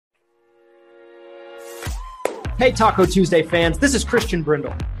Hey, Taco Tuesday fans, this is Christian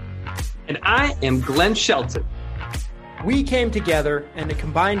Brindle. And I am Glenn Shelton. We came together and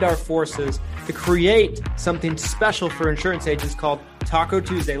combined our forces to create something special for insurance agents called Taco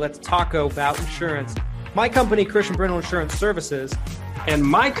Tuesday. Let's taco about insurance. My company, Christian Brindle Insurance Services, and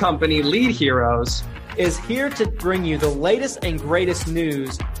my company, Lead Heroes, is here to bring you the latest and greatest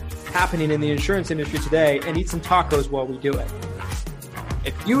news happening in the insurance industry today and eat some tacos while we do it.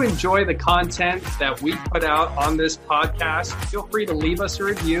 If you enjoy the content that we put out on this podcast, feel free to leave us a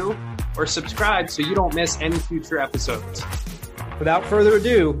review or subscribe so you don't miss any future episodes. Without further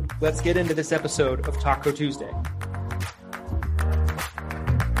ado, let's get into this episode of Taco Tuesday.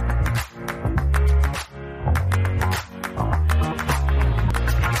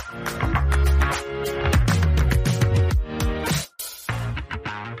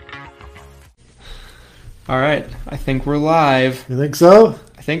 All right, I think we're live. You think so?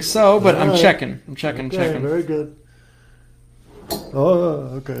 I think so, but All I'm right. checking. Okay, checking. very good. Oh,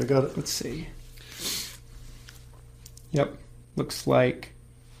 okay, I got it. Let's see. Yep, looks like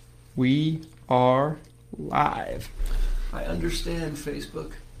we are live. I understand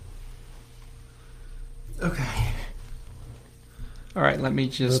Facebook. Okay. All right, let me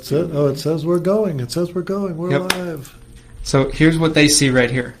just... That's it? Oh, it says we're going. It says we're going. We're Yep. live. So here's what they see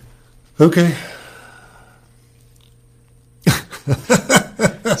right here. Okay.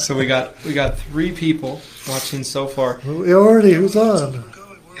 So we got 3 people watching so far. We already, who's on? All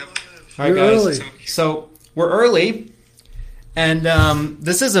right, You're guys. early. So we're early, and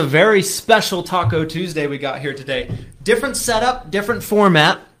this is a very special Taco Tuesday we got here today. Different setup, different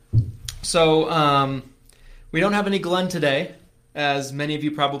format. So we don't have any Glenn today. As many of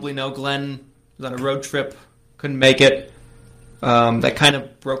you probably know, Glenn was on a road trip, couldn't make it. That kind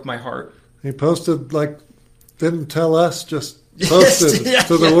of broke my heart. He posted, didn't tell us, just posted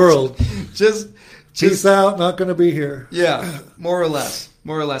to the world. Just Peace out, not going to be here. Yeah, more or less.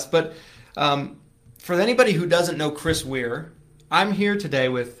 But for anybody who doesn't know Chris Weir, I'm here today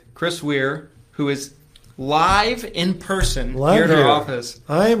with Chris Weir, who is live in person here at our office.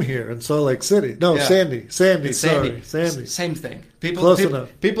 I am here in Salt Lake City. No, Yeah. Sandy. Sandy. Sandy. Same thing. Close enough.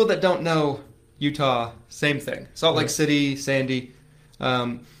 People that don't know Utah, same thing. Salt Lake City, Sandy.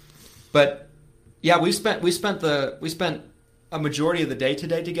 But yeah, we spent a majority of the day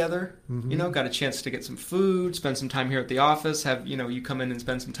today together. Mm-hmm. You know, got a chance to get some food, spend some time here at the office, have, you come in and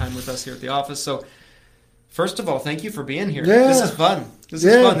spend some time with us here at the office. So first of all, thank you for being here. Yeah. This is fun. This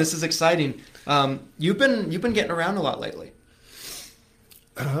is fun. This is exciting. You've been getting around a lot lately.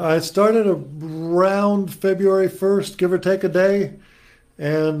 I started around February 1st, give or take a day.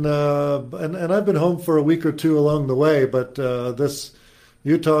 And I've been home for a week or two along the way, but this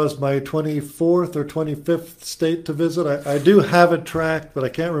Utah is my 24th or 25th state to visit. I do have it tracked, but I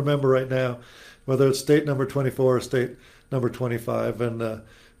can't remember right now whether it's state number 24 or state number 25. And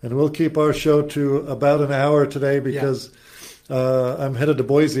we'll keep our show to about an hour today because I'm headed to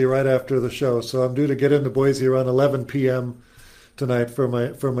Boise right after the show. So I'm due to get into Boise around 11 p.m. tonight for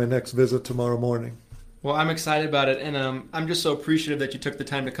my next visit tomorrow morning. Well, I'm excited about it, and I'm just so appreciative that you took the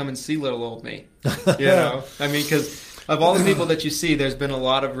time to come and see little old me. I mean, because of all the people that you see, there's been a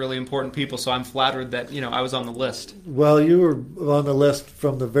lot of really important people, so I'm flattered that, I was on the list. Well, you were on the list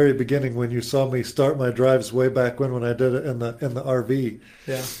from the very beginning when you saw me start my drives way back when I did it in the RV.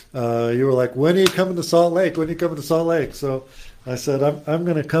 Yeah. You were like, when are you coming to Salt Lake? When are you coming to Salt Lake? So I said, I'm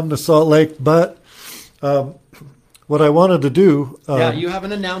going to come to Salt Lake, but what I wanted to do... you have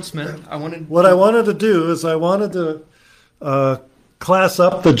an announcement. What I wanted to do is I wanted to class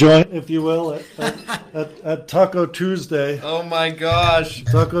up the joint, if you will, at Taco Tuesday. Oh, my gosh.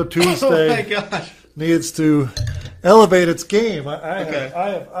 Taco Tuesday Oh, my gosh. needs to elevate its game. I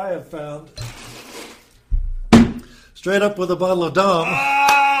have found, straight up with a bottle of Dom.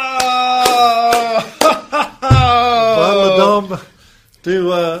 Bottle of Dom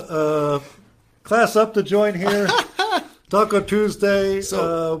to class up the joint here. Taco Tuesday.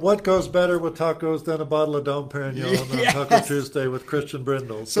 So, what goes better with tacos than a bottle of Dom Perignon on Taco Tuesday with Christian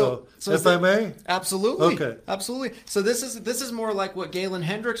Brindle? So if I may, absolutely, okay, absolutely. So this is more like what Galen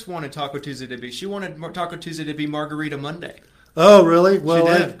Hendricks wanted Taco Tuesday to be. She wanted Taco Tuesday to be Margarita Monday. Oh, really? Well,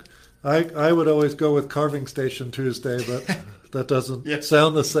 she did. I would always go with Carving Station Tuesday, but that doesn't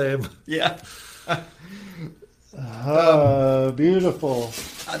sound the same. Yeah. Beautiful.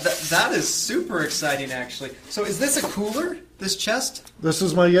 That is super exciting, actually. So is this a cooler, this chest? This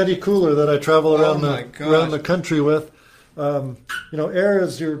is my Yeti cooler that I travel around the country with. Air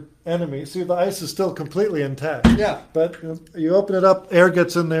is your enemy. See, the ice is still completely intact. Yeah. But you open it up, air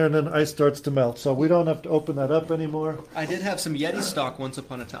gets in there, and then ice starts to melt. So we don't have to open that up anymore. I did have some Yeti stock once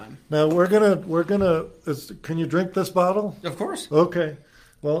upon a time. Now can you drink this bottle? Of course. Okay.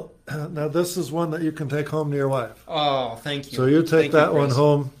 Well, now this is one that you can take home to your wife. Oh, thank you. So you take Thank you, that one Chris.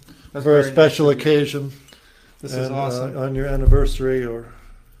 home That's for a very special nice of you. occasion. This is awesome. On your anniversary or...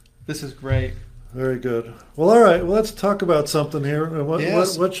 This is great. Very good. Well, all right. Well, let's talk about something here.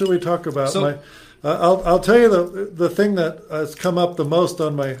 Yes. What should we talk about? So- I'll tell you the thing that has come up the most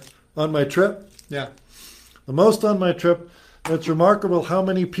on my trip. Yeah. The most on my trip. It's remarkable how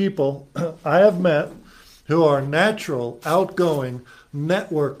many people I have met who are natural, outgoing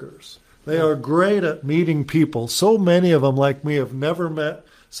networkers. They are great at meeting people. So many of them, like me, have never met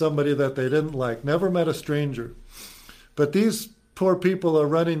somebody that they didn't like, never met a stranger. But these poor people are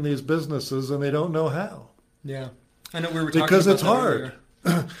running these businesses and they don't know how. Yeah. I know we were talking Because about it's that hard.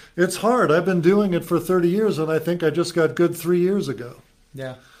 earlier. It's hard. I've been doing it for 30 years and I think I just got good 3 years ago.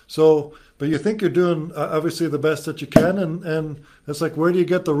 Yeah. So, but you think you're doing obviously the best that you can, and it's like, where do you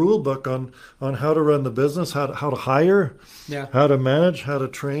get the rule book on how to run the business, how to hire, Yeah. how to manage, how to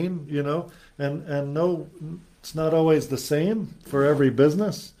train, and no, it's not always the same for every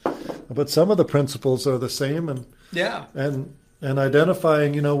business, but some of the principles are the same, Yeah. and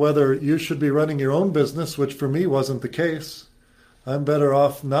identifying, whether you should be running your own business, which for me wasn't the case. I'm better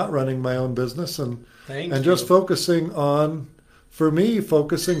off not running my own business and Thank and you. just focusing on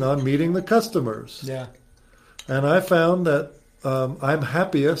meeting the customers. Yeah. And I found that I'm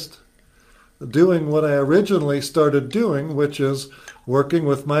happiest doing what I originally started doing, which is working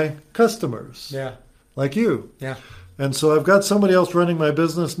with my customers, Yeah. like you. Yeah. And so I've got somebody else running my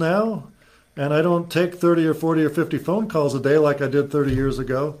business now, and I don't take 30 or 40 or 50 phone calls a day like I did 30 years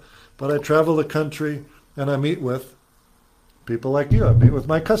ago, but I travel the country and I meet with people like you. I meet with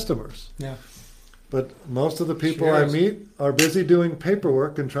my customers. Yeah. But most of the people Cheers. I meet are busy doing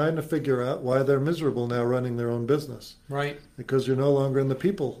paperwork and trying to figure out why they're miserable now running their own business. Right. Because you're no longer in the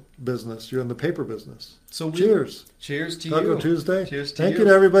people business, you're in the paper business. So Cheers. Cheers to Taco you. Tuesday. Cheers to Thank you.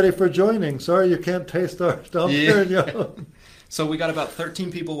 to everybody for joining. Sorry you can't taste our dumpster. Yeah. So we got about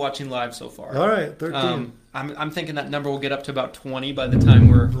 13 people watching live so far. All right, 13. I'm thinking that number will get up to about 20 by the time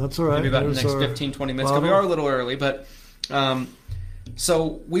we're That's all right. maybe about the There's next our 15, 20 minutes because we bottle. are a little early. But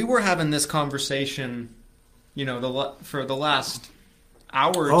so we were having this conversation, for the last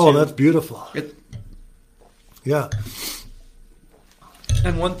hour or Oh, two. that's beautiful. It- Yeah.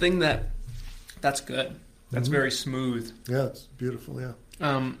 And one thing that's good. That's very smooth. Yeah, it's beautiful.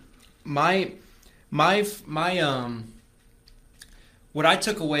 Yeah. My what I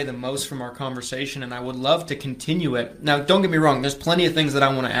took away the most from our conversation, and I would love to continue it. Now, don't get me wrong. There's plenty of things that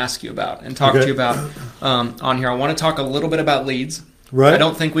I want to ask you about and talk to Okay. you about on here. I want to talk a little bit about leads. Right. I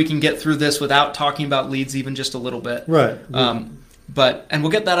don't think we can get through this without talking about leads even just a little bit. Right. And we'll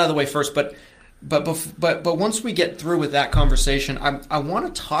get that out of the way first. But once we get through with that conversation, I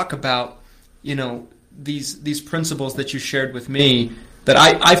want to talk about these principles that you shared with me that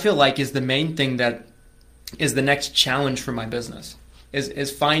I feel like is the main thing that is the next challenge for my business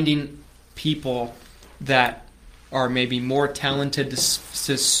is finding people that are maybe more talented to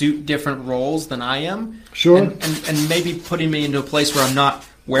suit different roles than I am. Sure. And maybe putting me into a place where I'm not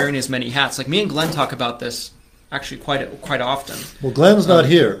wearing as many hats. Like me and Glenn talk about this actually quite often. Well, Glenn's not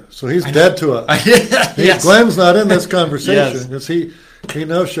here, so he's dead to us. Yes. Glenn's not in this conversation Yes. because he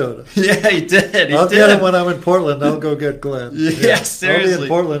no-showed us. Yeah, he did. I'll get him when I'm in Portland. I'll go get Glenn. Yeah, I'll be in seriously.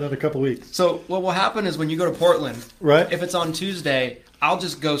 Portland in a couple weeks. So what will happen is when you go to Portland, Right. if it's on Tuesday, I'll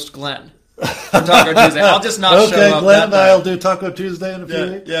just ghost Glenn for Taco Tuesday. I'll just not show Okay, up. Glenn and that I'll day. do Taco Tuesday in a few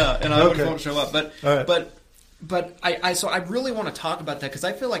Yeah, weeks. yeah, and I Okay. won't show up. But All right. but I really want to talk about that because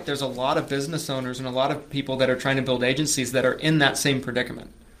I feel like there's a lot of business owners and a lot of people that are trying to build agencies that are in that same predicament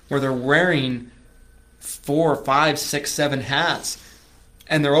where they're wearing 4, 5, 6, 7 hats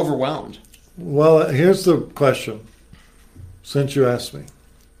and they're overwhelmed. Well, here's the question, since you asked me.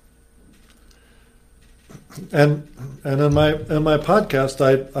 And in my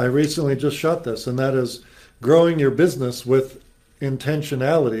podcast, I recently just shot this, and that is growing your business with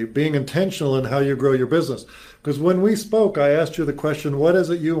intentionality, being intentional in how you grow your business. Because when we spoke, I asked you the question, what is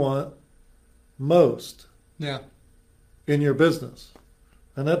it you want most Yeah. in your business?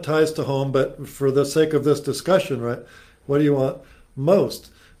 And that ties to home, but for the sake of this discussion, right, what do you want most?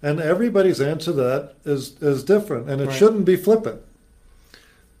 And everybody's answer to that is different, and it Right. shouldn't be flippant.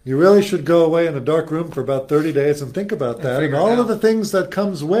 You really should go away in a dark room for about 30 days and think about that and figure it all out. of the things that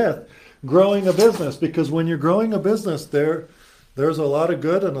comes with growing a business. Because when you're growing a business, there's a lot of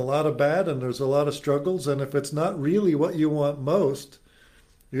good and a lot of bad, and there's a lot of struggles. And if it's not really what you want most,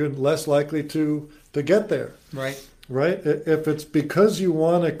 you're less likely to get there. Right. Right? If it's because you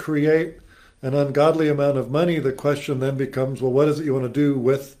want to create an ungodly amount of money, the question then becomes, well, what is it you want to do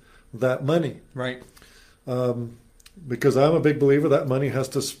with that money? Right. Because I'm a big believer that money has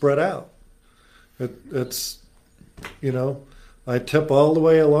to spread out. It's, I tip all the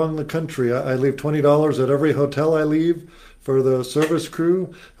way along the country. I leave $20 at every hotel I leave for the service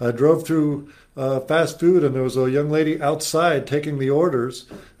crew. I drove through fast food, and there was a young lady outside taking the orders,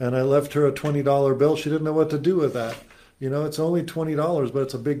 and I left her a $20 bill. She didn't know what to do with that. It's only $20, but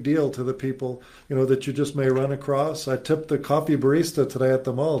it's a big deal to the people, that you just may run across. I tipped the coffee barista today at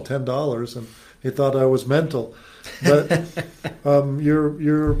the mall $10, and he thought I was mental. But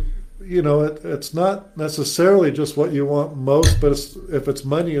it's not necessarily just what you want most, but if it's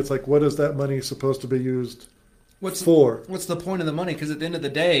money, it's like, what is that money supposed to be used for? What's the point of the money? Because at the end of the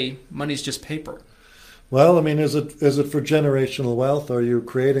day, money's just paper. Well, is it for generational wealth? Are you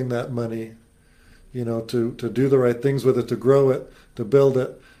creating that money, to do the right things with it, to grow it, to build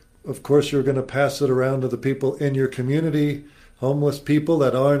it? Of course, you're going to pass it around to the people in your community, homeless people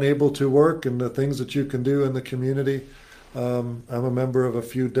that aren't able to work, and the things that you can do in the community. I'm a member of a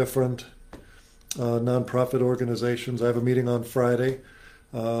few different nonprofit organizations. I have a meeting on Friday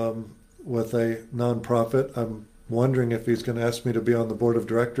with a nonprofit. I'm wondering if he's going to ask me to be on the board of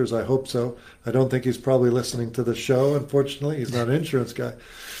directors. I hope so. I don't think he's probably listening to the show, unfortunately. He's not an insurance guy.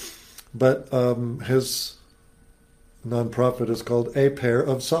 But his nonprofit is called A Pair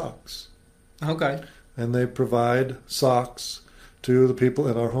of Socks. Okay. And they provide socks to the people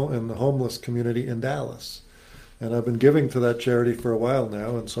in the homeless community in Dallas. And I've been giving to that charity for a while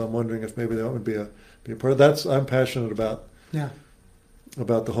now, and so I'm wondering if maybe that would be a part of that. I'm passionate about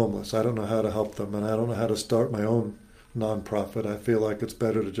the homeless. I don't know how to help them, and I don't know how to start my own nonprofit. I feel like it's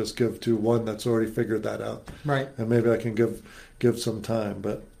better to just give to one that's already figured that out. Right. And maybe I can give some time,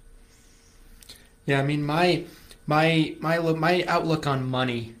 but yeah, my outlook on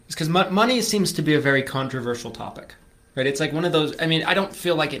money is because money seems to be a very controversial topic. Right, it's like one of those. I don't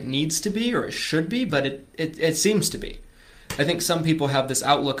feel like it needs to be or it should be, but it seems to be. I think some people have this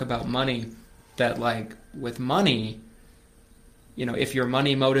outlook about money that, like, with money, if you're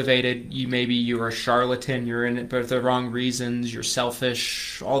money motivated, you're a charlatan, you're in it for the wrong reasons, you're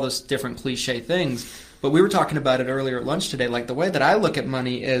selfish, all those different cliche things. But we were talking about it earlier at lunch today. Like, the way that I look at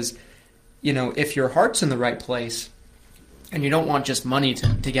money is, if your heart's in the right place, and you don't want just money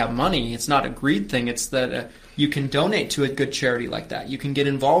to get money. It's not a greed thing. It's that you can donate to a good charity like that. You can get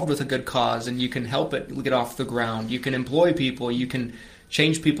involved with a good cause, and you can help it get off the ground. You can employ people. You can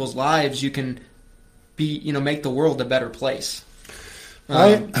change people's lives. You can make the world a better place.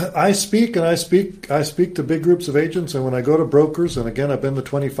 I speak to big groups of agents, and when I go to brokers, and again, I've been to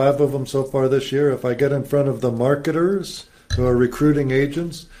 25 of them so far this year, if I get in front of the marketers who are recruiting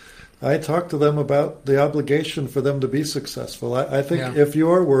agents, I talk to them about the obligation for them to be successful. I think if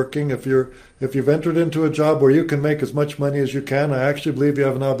you are working, if you've entered into a job where you can make as much money as you can, I actually believe you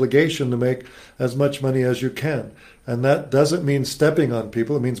have an obligation to make as much money as you can. And that doesn't mean stepping on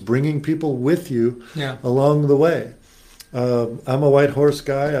people. It means bringing people with you along the way. I'm a white horse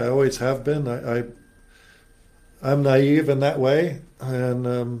guy. I always have been. I'm naive in that way. And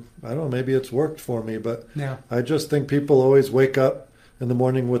I don't know, maybe it's worked for me. But I just think people always wake up in the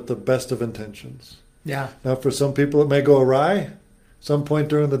morning with the best of intentions. Yeah. Now, for some people, it may go awry. Some point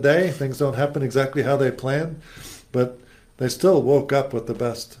during the day, things don't happen exactly how they planned, but they still woke up with the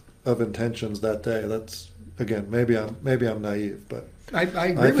best of intentions that day. That's, again, maybe I'm naive, but I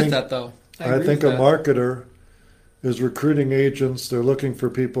agree with that, though. I think a marketer is recruiting agents. They're looking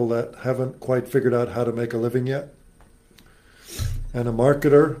for people that haven't quite figured out how to make a living yet, and a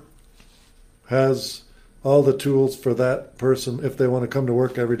marketer has all the tools for that person if they want to come to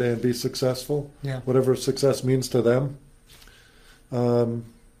work every day and be successful, whatever success means to them. The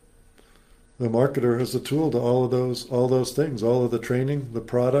marketer has a tool to all of those things, all of the training, the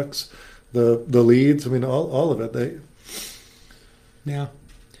products, the leads. All of it.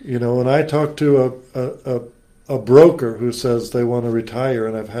 When I talk to a broker who says they want to retire,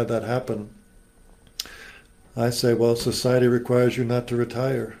 and I've had that happen, I say, well, society requires you not to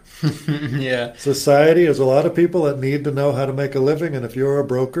retire. Society is a lot of people that need to know how to make a living, and if you're a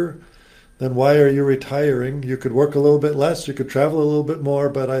broker, then why are you retiring? You could work a little bit less, you could travel a little bit more,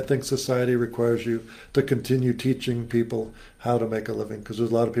 but I think society requires you to continue teaching people how to make a living, because there's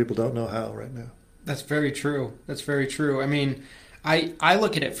a lot of people don't know how right now. That's very true. I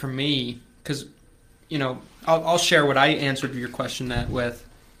look at it for me, because, I'll share what I answered your question with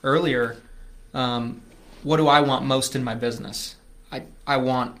earlier. What do I want most in my business? I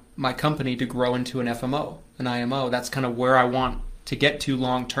want my company to grow into an FMO, an IMO. That's kind of where I want to get to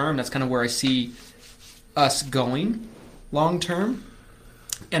long term. That's kind of where I see us going long term.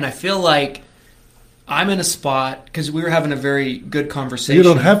 And I feel like I'm in a spot, because we were having a very good conversation. You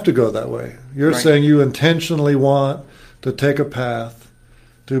don't have to go that way. You're Right. saying you intentionally want to take a path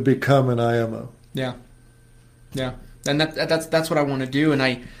to become an IMO. Yeah. And that's what I want to do. And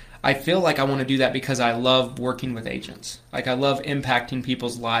I feel like I want to do that because I love working with agents. Like, I love impacting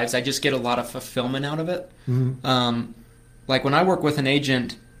people's lives. I just get a lot of fulfillment out of it. Mm-hmm. Like, when I work with an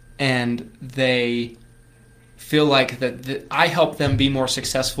agent and they feel like that I help them be more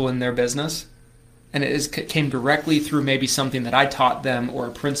successful in their business, and it came directly through maybe something that I taught them, or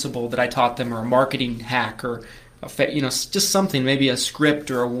a principle that I taught them, or a marketing hack, or just something, maybe a script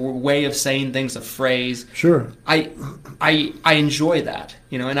or a way of saying things, a phrase. Sure. I enjoy that,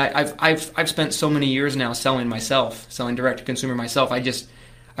 and I've spent so many years now selling direct to consumer myself. I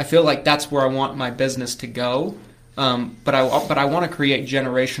feel like that's where I want my business to go. But I want to create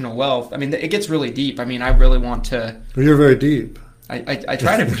generational wealth. I mean, it gets really deep. I mean, I really want to. Well, you're very deep. I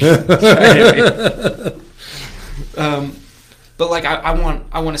try to be. But like, I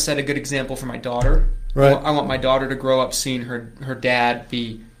want to set a good example for my daughter. Right. I want my daughter to grow up seeing her dad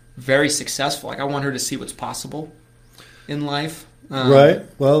be very successful. Like, I want her to see what's possible in life. Right.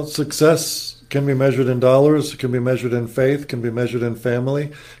 Well, success can be measured in dollars, can be measured in faith, can be measured in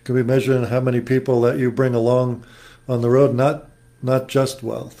family, can be measured in how many people that you bring along on the road, not just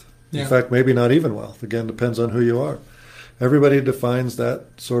wealth. Yeah. In fact, maybe not even wealth. Again, depends on who you are. Everybody defines that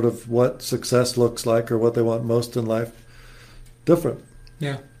sort of what success looks like or what they want most in life different.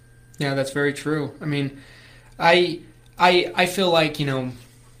 Yeah, that's very true. I mean, I feel like,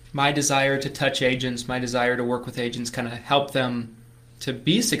 my desire to touch agents, my desire to work with agents, kind of help them to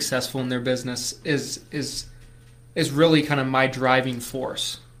be successful in their business is really kind of my driving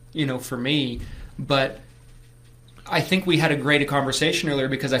force, for me. But I think we had a great conversation earlier,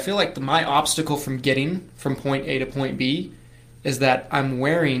 because I feel like my obstacle from getting from point A to point B is that I'm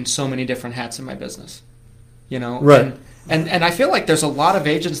wearing so many different hats in my business, Right. And I feel like there's a lot of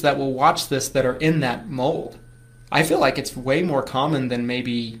agents that will watch this that are in that mold. I feel like it's way more common than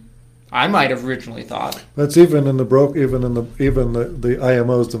maybe I might have originally thought. That's even in the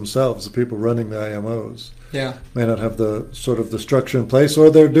IMOs themselves, the people running the IMOs. Yeah. May not have the sort of the structure in place, or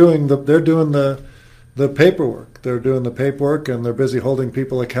they're doing the paperwork. They're doing the paperwork, and they're busy holding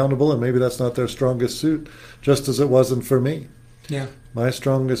people accountable, and maybe that's not their strongest suit, just as it wasn't for me. Yeah. My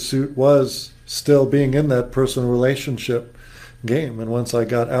strongest suit was still being in that personal relationship game, and once I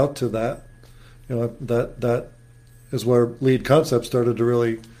got out to that, that is where Lead Concepts started to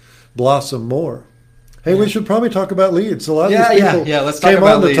really blossom more. Hey, we should probably talk about leads. A lot of these people let's talk came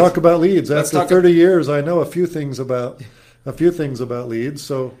about on leads. to talk about leads. Let's After 30 years, I know a few things about leads.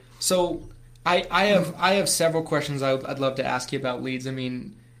 So I have several questions I'd love to ask you about leads. I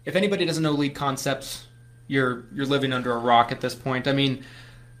mean, if anybody doesn't know Lead Concepts, you're living under a rock at this point. I mean,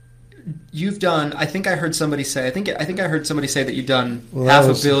 you've done. I think I heard somebody say. I think I heard somebody say that you've done half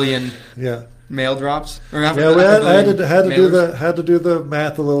a billion. Yeah. Mail drops. Or I had to do the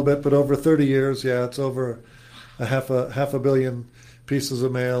math a little bit, but over 30 years, it's over a half a billion pieces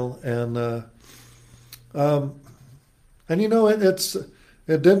of mail, and it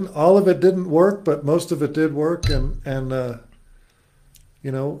didn't, all of it didn't work, but most of it did work, and I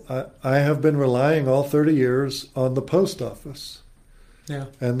have been relying all 30 years on the post office. Yeah.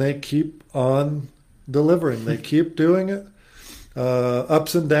 And they keep on delivering. They keep doing it.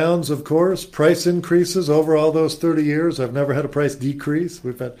 Ups and downs, of course. Price increases over all those 30 years. I've never had a price decrease.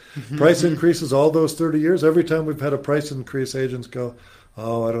 We've had price increases all those 30 years. Every time we've had a price increase, agents go,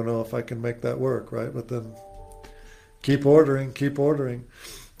 oh, I don't know if I can make that work, right? But then keep ordering.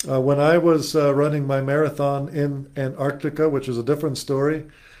 When I was running my marathon in Antarctica, which is a different story,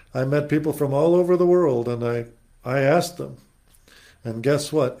 I met people from all over the world, and I asked them. And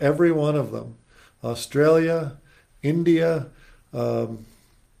guess what? Every one of them, Australia, India,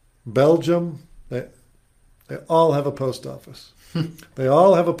 Belgium, they all have a post office. They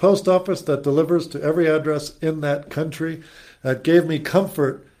all have a post office that delivers to every address in that country. That gave me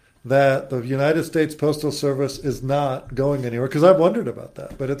comfort that the United States Postal Service is not going anywhere, because I've wondered about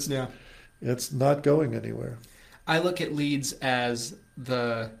that, but it's not going anywhere. I look at leads as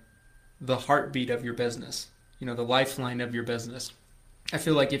the heartbeat of your business, the lifeline of your business. I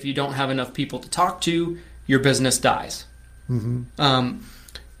feel like if you don't have enough people to talk to, your business dies. Mm-hmm.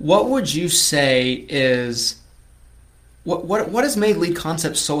 What would you say is what has made Lead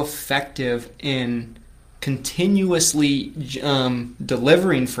Concepts so effective in continuously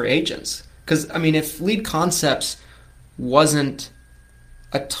delivering for agents? Because I mean, if Lead Concepts wasn't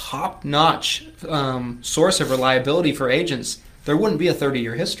a top-notch source of reliability for agents, there wouldn't be a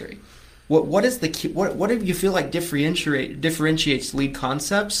 30-year history. What is the key, what do you feel like differentiates Lead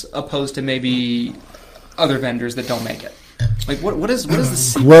Concepts opposed to maybe other vendors that don't make it? Like what is the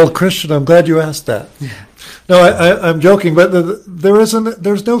secret? Well, Christian, I'm glad you asked that. No, I'm joking, but there's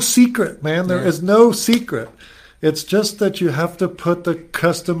no secret, man. There is no secret. It's just that you have to put the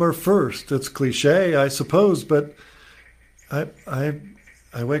customer first. It's cliche, I suppose, but I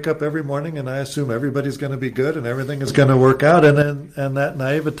wake up every morning and I assume everybody's going to be good and everything is going to work out, and that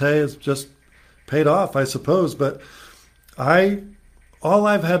naivete is just paid off, I suppose. But all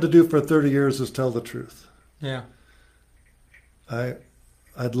I've had to do for 30 years is tell the truth. Yeah.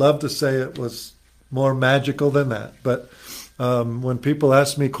 I'd love to say it was more magical than that, but when people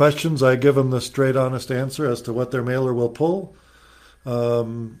ask me questions, I give them the straight, honest answer as to what their mailer will pull.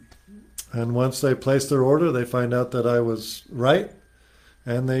 And once they place their order, they find out that I was right,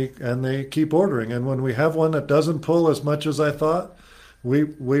 and they keep ordering. And when we have one that doesn't pull as much as I thought,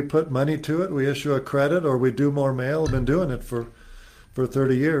 we put money to it. We issue a credit, or we do more mail. I've been doing it for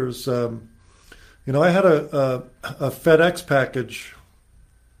 30 years. I had a FedEx package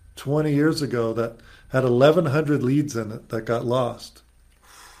 20 years ago that had 1,100 leads in it that got lost.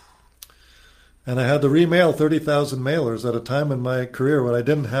 And I had to remail 30,000 mailers at a time in my career when I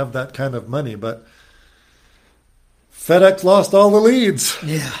didn't have that kind of money. But FedEx lost all the leads.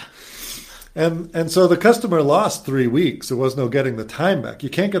 Yeah. And so the customer lost 3 weeks. There was no getting the time back. You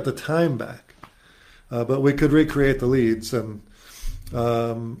can't get the time back. But we could recreate the leads. And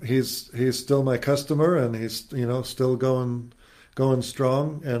he's still my customer, and he's still going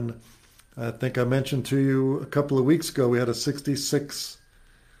strong. And I think I mentioned to you a couple of weeks ago we had a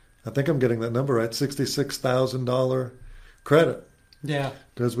I think I'm getting that number right, $66,000 credit. Yeah.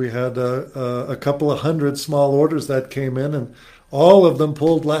 Because we had a couple of hundred small orders that came in, and all of them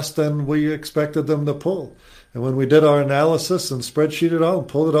pulled less than we expected them to pull. And when we did our analysis and spreadsheet it all and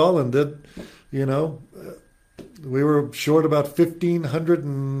pulled it all and did, we were short about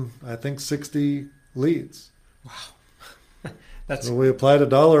 1,560 leads. Wow. So we applied a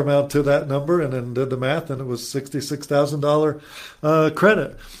dollar amount to that number and then did the math, and it was $66,000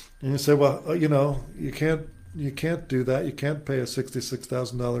 credit. And you say, well, you can't do that. You can't pay a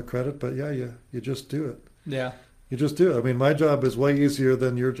 $66,000 credit, but yeah, you just do it. Yeah. You just do it. I mean, my job is way easier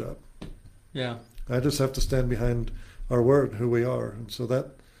than your job. Yeah. I just have to stand behind our word, who we are. And so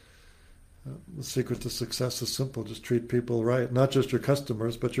that the secret to success is simple. Just treat people right. Not just your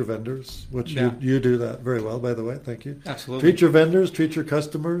customers, but your vendors, which you do that very well, by the way. Thank you. Absolutely. Treat your vendors, treat your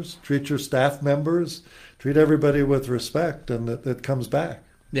customers, treat your staff members, treat everybody with respect, and it comes back.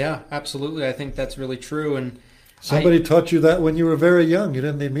 Yeah, absolutely. I think that's really true. And somebody taught you that when you were very young. You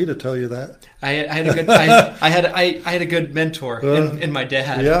didn't need me to tell you that. I had a good I had a good mentor in my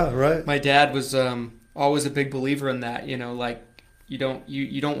dad. Yeah, right. My dad was always a big believer in that. Like you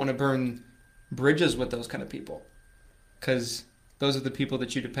don't want to burn bridges with those kind of people, because those are the people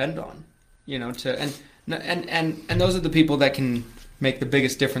that you depend on. And those are the people that can make the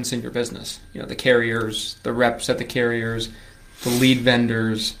biggest difference in your business. The carriers, the reps at the carriers, the lead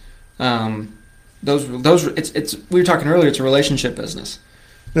vendors. Those it's we were talking earlier. It's a relationship business.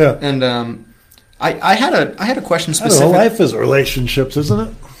 Yeah. And I had a question specific. I don't know, life is relationships, isn't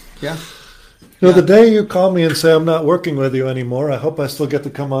it? Yeah. The day you call me and say I'm not working with you anymore, I hope I still get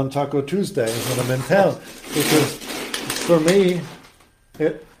to come on Taco Tuesday when I'm in town, because for me,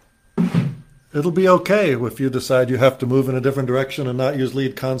 it'll be okay if you decide you have to move in a different direction and not use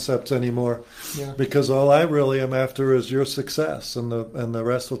Lead Concepts anymore. Yeah. Because all I really am after is your success, and the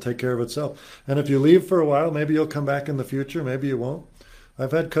rest will take care of itself. And if you leave for a while, maybe you'll come back in the future, maybe you won't.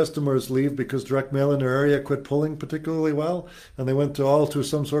 I've had customers leave because direct mail in their area quit pulling particularly well, and they went to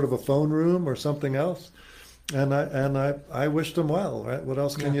some sort of a phone room or something else. And I wished them well, right? What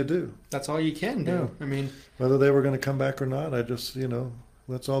else can you do? That's all you can do. Yeah. I mean, whether they were going to come back or not, I just,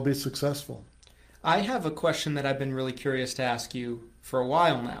 let's all be successful. I have a question that I've been really curious to ask you for a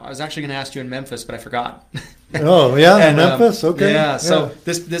while now. I was actually going to ask you in Memphis, but I forgot. Oh, yeah, in Memphis? Okay. Yeah, so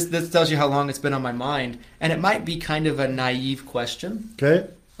this tells you how long it's been on my mind. And it might be kind of a naive question. Okay.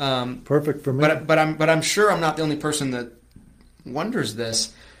 Perfect for me. But I'm sure I'm not the only person that wonders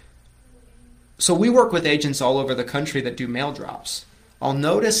this. So we work with agents all over the country that do mail drops. I'll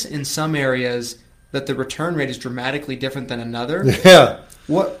notice in some areas that the return rate is dramatically different than another. Yeah.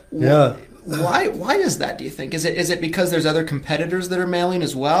 Yeah. Why is that, do you think? Is it because there's other competitors that are mailing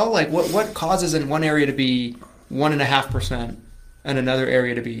as well? Like what causes in one area to be 1.5% and another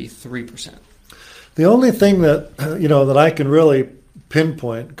area to be 3%? The only thing that that I can really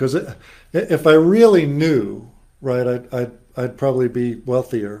pinpoint, because if I really knew, right, I'd probably be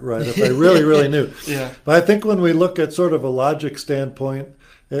wealthier, right? If I really, really knew. Yeah. But I think when we look at sort of a logic standpoint,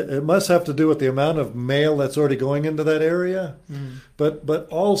 it must have to do with the amount of mail that's already going into that area. But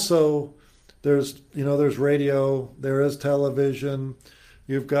also there's radio, there is television.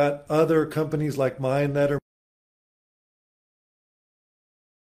 You've got other companies like mine that are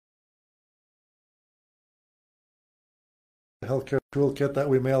healthcare toolkit that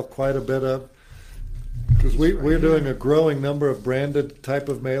we mail quite a bit of. Because we're doing a growing number of branded type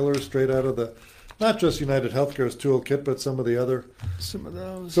of mailers straight out of the, not just United Healthcare's toolkit, but some of the other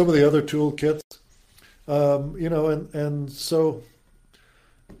toolkits. And so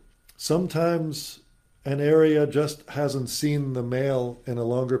sometimes an area just hasn't seen the mail in a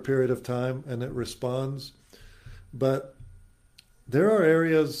longer period of time and it responds. But there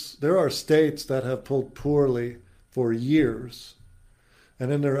are states that have pulled poorly for years.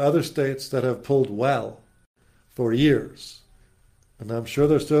 And then there are other states that have pulled well for years. And I'm sure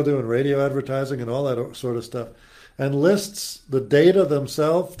they're still doing radio advertising and all that sort of stuff. And lists, the data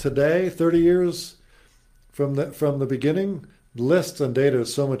themselves today, 30 years from the beginning, lists and data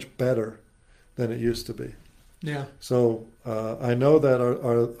is so much better than it used to be. Yeah. So I know that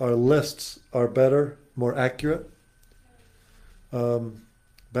our lists are better, more accurate.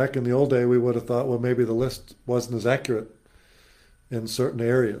 Back in the old day, we would have thought, well, maybe the list wasn't as accurate in certain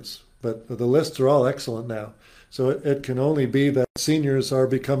areas. But the lists are all excellent now. So it can only be that seniors are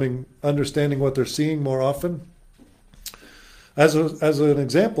understanding what they're seeing more often. As an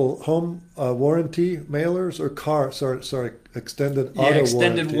example, home warranty mailers or extended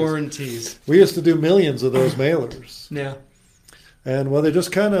auto warranties. We used to do millions of those mailers. Yeah. And well, they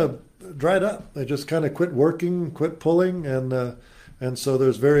just kind of dried up. They just kind of quit working, quit pulling, and so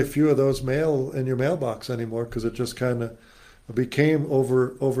there's very few of those mail in your mailbox anymore because it just kind of became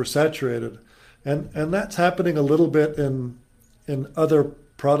oversaturated. And that's happening a little bit in other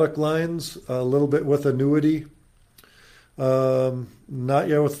product lines, a little bit with annuity. Not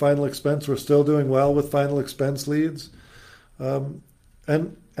yet with final expense. We're still doing well with final expense leads. And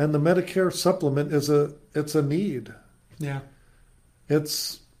the Medicare supplement it's a need. Yeah.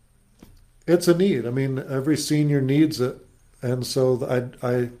 It's a need. I mean, every senior needs it. And so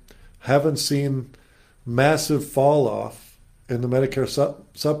I haven't seen massive fall off in the Medicare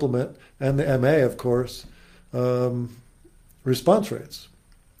supplement and the MA, of course, response rates.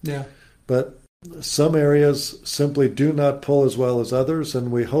 Yeah. But some areas simply do not pull as well as others,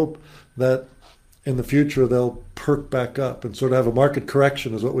 and we hope that in the future they'll perk back up and sort of have a market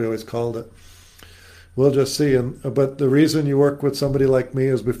correction is what we always called it. We'll just see. But the reason you work with somebody like me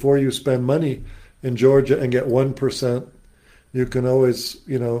is before you spend money in Georgia and get 1%, you can always,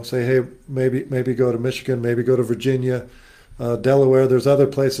 say, hey, maybe go to Michigan, maybe go to Virginia, Delaware. There's other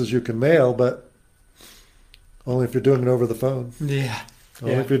places you can mail, but only if you're doing it over the phone. Yeah.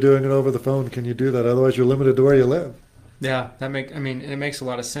 Only if you're doing it over the phone can you do that. Otherwise, you're limited to where you live. Yeah, it makes a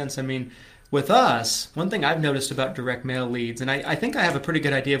lot of sense. I mean, with us, one thing I've noticed about direct mail leads, and I think I have a pretty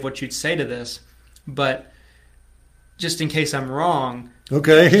good idea of what you'd say to this, but just in case I'm wrong,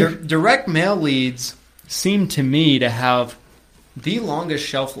 okay, direct mail leads seem to me to have the longest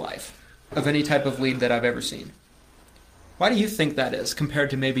shelf life of any type of lead that I've ever seen. Why do you think that is compared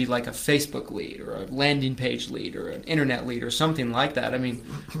to maybe like a Facebook lead or a landing page lead or an internet lead or something like that? I mean,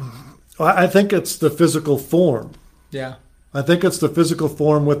 I think it's the physical form. Yeah. I think it's the physical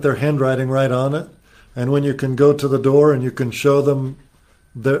form with their handwriting right on it. And when you can go to the door and you can show them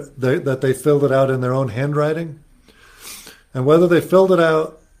that they filled it out in their own handwriting. And whether they filled it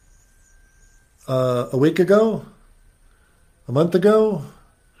out a week ago, a month ago,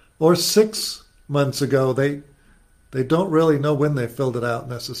 or 6 months ago, they don't really know when they filled it out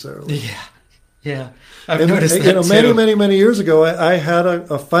necessarily. Yeah. I've noticed that too. Many years ago, I had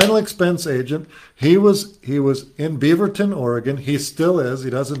a final expense agent. He was in Beaverton, Oregon. He still is. He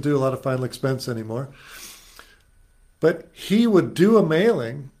doesn't do a lot of final expense anymore. But he would do a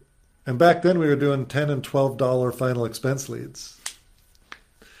mailing, and back then we were doing $10 and $12 final expense leads.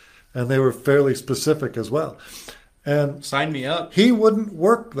 And they were fairly specific as well. And sign me up. He wouldn't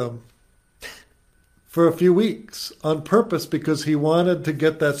work them for a few weeks on purpose because he wanted to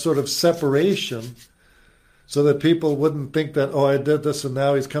get that sort of separation so that people wouldn't think that, oh, I did this and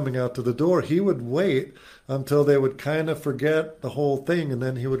now he's coming out to the door. He would wait until they would kind of forget the whole thing, and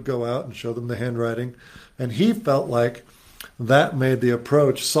then he would go out and show them the handwriting. And he felt like that made the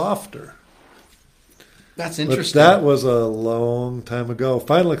approach softer. That's interesting. But that was a long time ago.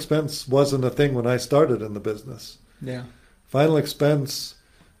 Final expense wasn't a thing when I started in the business. Yeah. Final expense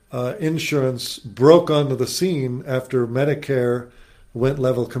insurance broke onto the scene after Medicare went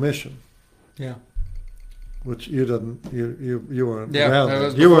level commission. Yeah. which you didn't. You weren't Yeah, around. that then.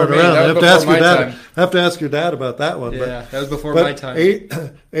 was You weren't before me. around. That I have was to ask before your my dad. time. I have to ask your dad about that one. Yeah, that was before but my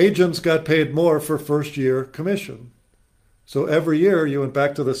time. Agents got paid more for first year commission. So every year you went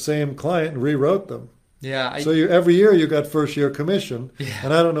back to the same client and rewrote them. Yeah. So every year you got first year commission, Yeah.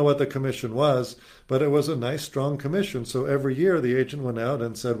 and I don't know what the commission was, but it was a nice strong commission. So every year the agent went out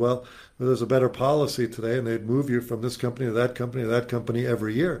and said, well, there's a better policy today, and they'd move you from this company to that company to that company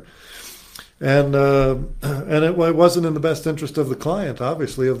every year. And it wasn't in the best interest of the client,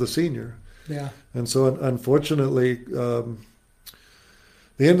 obviously, of the senior. Yeah. And so unfortunately, the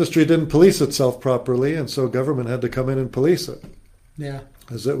industry didn't police itself properly, and so government had to come in and police it. Yeah.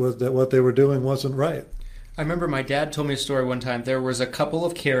 Because it was that what they were doing wasn't right. I remember my dad told me a story one time. There was a couple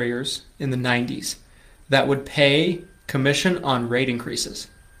of carriers in the 90s that would pay commission on rate increases.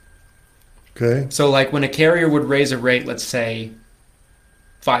 Okay. So like when a carrier would raise a rate, let's say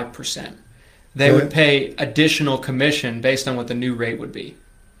 5%, they Okay. would pay additional commission based on what the new rate would be.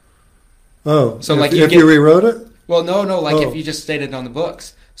 Oh, So, if, like, if you rewrote it? Well, no, like Oh. if you just stated it on the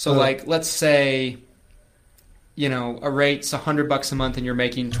books. So Oh. like let's say, a rate's $100 a month and you're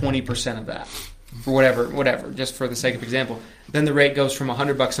making 20% of that. For whatever, just for the sake of example. Then the rate goes from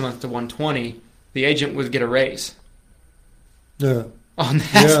 $100 a month to $120. The agent would get a raise Yeah. on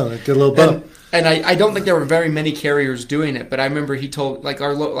that. Yeah, like a little bump. And I don't think there were very many carriers doing it, but I remember he told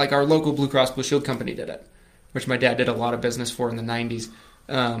our local Blue Cross Blue Shield company did it, which my dad did a lot of business for in the 90s.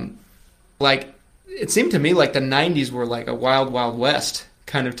 It seemed to me like the 90s were like a wild, wild west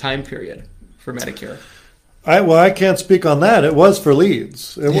kind of time period for Medicare. I can't speak on that. It was for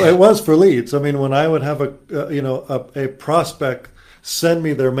leads. It was for leads. I mean, when I would have a prospect send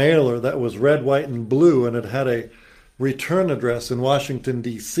me their mailer that was red, white, and blue, and it had a return address in Washington,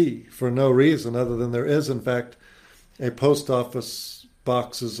 D.C. for no reason other than there is, in fact, a post office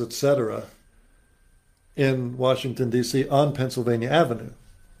boxes, etc., in Washington, D.C. on Pennsylvania Avenue.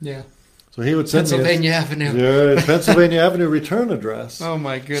 Yeah. So he would send Pennsylvania Avenue. Yeah, Pennsylvania Avenue return address. Oh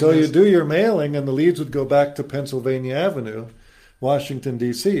my goodness. So you do your mailing, and the leads would go back to Pennsylvania Avenue, Washington,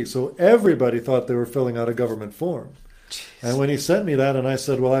 D.C. So everybody thought they were filling out a government form. Jeez. And when he sent me that, and I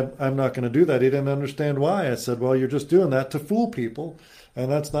said, well, I'm not going to do that, he didn't understand why. I said, well, you're just doing that to fool people, and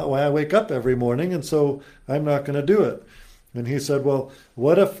that's not why I wake up every morning, and so I'm not going to do it. And he said, well,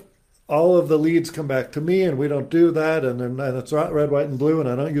 what if all of the leads come back to me and we don't do that, and it's red, white, and blue, and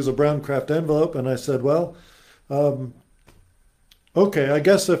I don't use a brown craft envelope? And I said, well, okay, I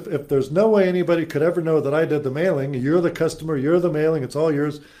guess if there's no way anybody could ever know that I did the mailing, you're the customer, you're the mailing, it's all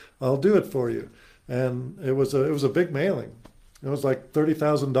yours, I'll do it for you. And it was a big mailing. It was like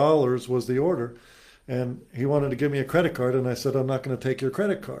 $30,000 was the order. And he wanted to give me a credit card, and I said, I'm not going to take your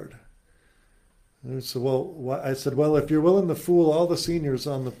credit card. And he said, well, I said, well, if you're willing to fool all the seniors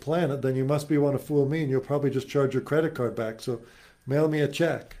on the planet, then you must be want to fool me, and you'll probably just charge your credit card back. So mail me a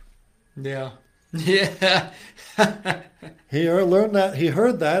check. Yeah. Yeah. He learned that. He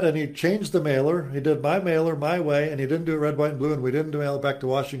heard that, and he changed the mailer. He did my mailer my way, and he didn't do it red, white, and blue, and we didn't mail it back to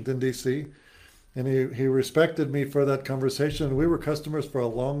Washington, D.C. And he respected me for that conversation, and we were customers for a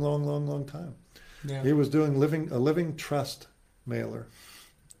long, long, long, long time. Yeah. He was doing a living trust mailer.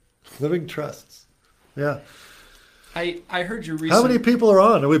 Living trusts. Yeah. I heard you recently. How many people are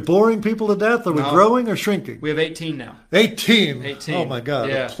on? Are we boring people to death? Are we No. growing or shrinking? We have 18 now. 18. 18. Oh, my God.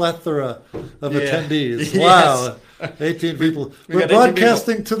 Yeah. A plethora of Yeah. attendees. Yes. Wow. 18 people. We We're got 18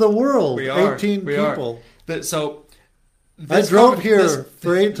 broadcasting to the world. We are. 18 We are. people. So I this drove conver- here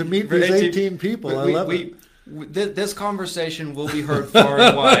this- to meet for these 18 people. I love it. This conversation will be heard far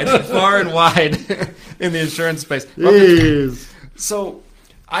and wide, far and wide in the insurance space. Jeez. So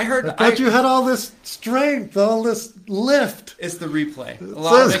I heard. I thought you had all this strength, all this lift. It's the replay. A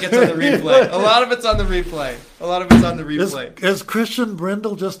lot of it gets on the replay. A lot of it's on the replay. A lot of it's on the replay. Is Christian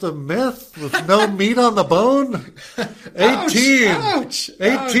Brindle just a myth with no meat on the bone? 18. Ouch!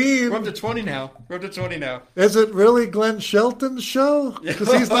 18. We're up to 20 now. Is it really Glenn Shelton's show?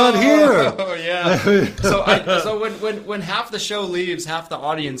 Because he's not here. Oh yeah. So when half the show leaves, half the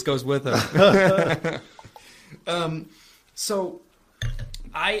audience goes with him. So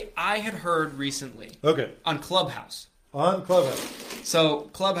I had heard recently. Okay. On Clubhouse. On Clubhouse. So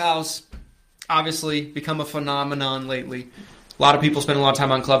Clubhouse, obviously, become a phenomenon lately. A lot of people spend a lot of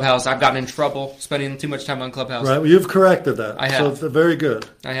time on Clubhouse. I've gotten in trouble spending too much time on Clubhouse. Right. Well, you've corrected that. I have. So very good.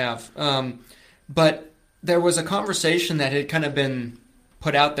 I have. But there was a conversation that had kind of been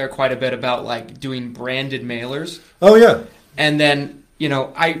put out there quite a bit about like doing branded mailers. Oh, yeah. And then,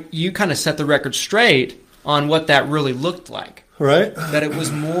 you kind of set the record straight on what that really looked like. Right. That it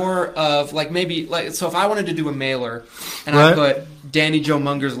was more of like maybe like so if I wanted to do a mailer and Right. I put Danny Joe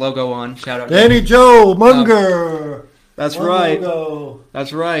Munger's logo on, shout out Danny Joe Munger. That's One right. logo.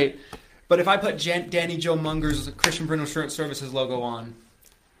 That's right. But if I put Danny Joe Munger's Christian Parental Insurance Services logo on,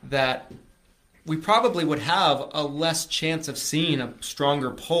 that we probably would have a less chance of seeing a stronger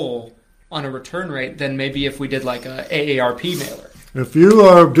pull on a return rate than maybe if we did like a AARP mailer. If you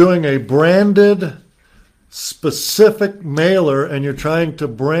are doing a branded, specific mailer and you're trying to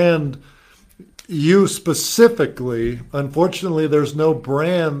brand you specifically, unfortunately, there's no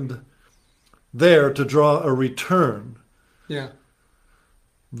brand there to draw a return. Yeah.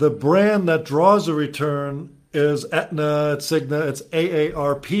 The brand that draws a return is Aetna, it's Cigna, it's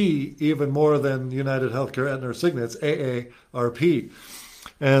AARP, even more than United Healthcare, Aetna, or Cigna. It's AARP.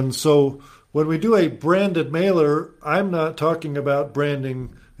 And so when we do a branded mailer, I'm not talking about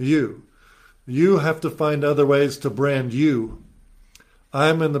branding you. You have to find other ways to brand you.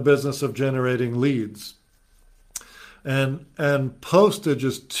 I'm in the business of generating leads. And postage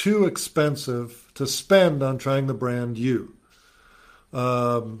is too expensive to spend on trying to brand you.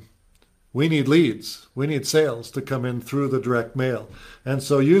 We need leads. We need sales to come in through the direct mail. And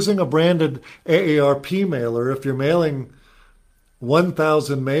so using a branded AARP mailer, if you're mailing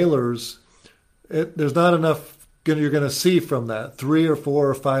 1,000 mailers, there's not enough you're going to see from that. 3 or 4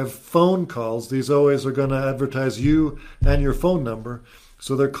 or 5 phone calls. These always are going to advertise you and your phone number.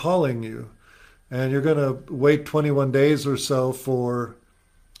 So they're calling you. And you're going to wait 21 days or so for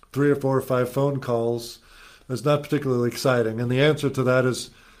 3 or 4 or 5 phone calls. It's not particularly exciting. And the answer to that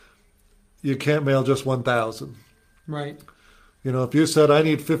is you can't mail just 1,000. Right. You know, if you said I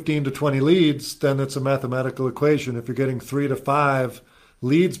need 15 to 20 leads, then it's a mathematical equation. If you're getting 3 to 5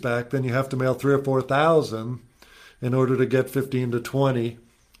 leads back, then you have to mail 3 or 4,000 in order to get 15 to 20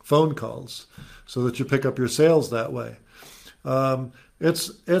 phone calls so that you pick up your sales that way.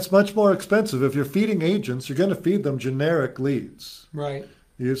 It's much more expensive. If you're feeding agents, you're going to feed them generic leads. Right.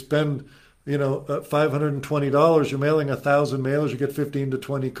 You spend, $520. You're mailing 1,000 mailers. You get 15 to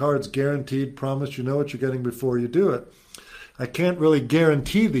 20 cards, guaranteed, promise. You know what you're getting before you do it. I can't really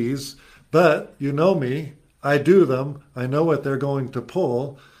guarantee these, but you know me. I do them. I know what they're going to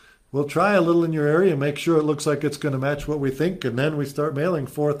pull. We'll try a little in your area, make sure it looks like it's going to match what we think, and then we start mailing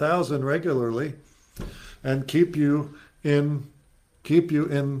 4,000 regularly and keep you in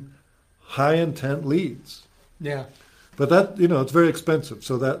high intent leads. Yeah. But that, it's very expensive.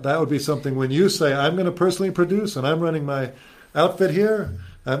 So that would be something when you say, I'm going to personally produce and I'm running my outfit here.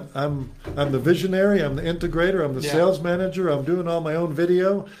 I'm the visionary. I'm the integrator. I'm the sales manager. I'm doing all my own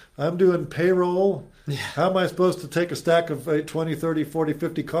video. I'm doing payroll. Yeah. How am I supposed to take a stack of 20, 30, 40,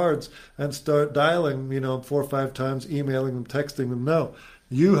 50 cards and start dialing, 4 or 5 times, emailing them, texting them? No.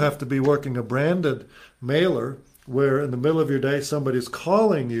 You have to be working a branded mailer where in the middle of your day somebody's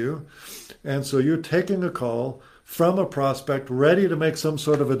calling you, and so you're taking a call from a prospect ready to make some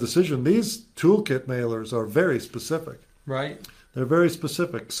sort of a decision. These toolkit mailers are very specific. Right. They're very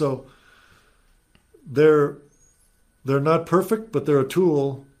specific. So they're not perfect, but they're a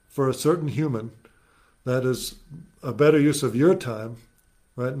tool for a certain human that is a better use of your time,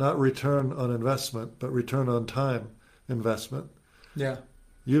 right? Not return on investment, but return on time investment. Yeah.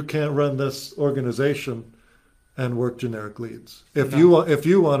 You can't run this organization and work generic leads if you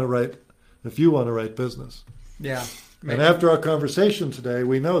want to write business. Yeah. Maybe. And after our conversation today,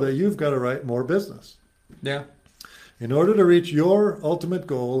 we know that you've got to write more business. Yeah. In order to reach your ultimate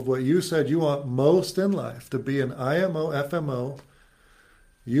goal of what you said you want most in life, to be an IMO, FMO,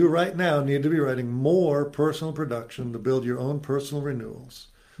 you right now need to be writing more personal production to build your own personal renewals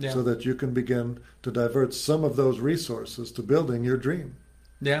so that you can begin to divert some of those resources to building your dream.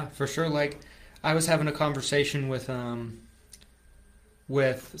 Yeah, for sure. Like I was having a conversation with some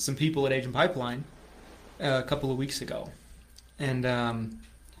people at Agent Pipeline a couple of weeks ago. And,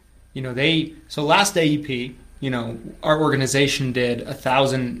 so last AEP, our organization did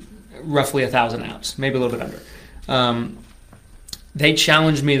roughly 1,000 apps, maybe a little bit under. They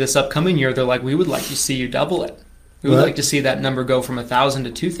challenged me this upcoming year. They're like, we would like to see you double it. We would like to see that number go from 1,000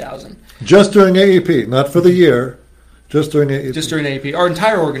 to 2,000. Just during AEP, not for the year. Just during AEP. Just during AEP. Our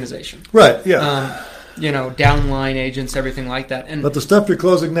entire organization. Right, yeah. Downline agents, everything like that. But the stuff you're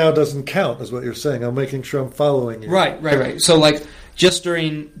closing now doesn't count, is what you're saying. I'm making sure I'm following you. Right. So like just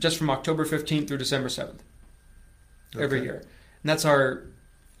from October 15th through December 7th every year. And that's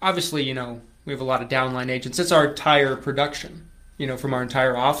obviously, we have a lot of downline agents. It's our entire production, from our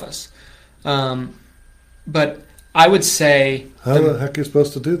entire office. But I would say... How the heck are you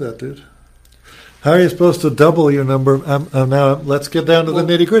supposed to do that, dude? How are you supposed to double your number? Now, let's get down to the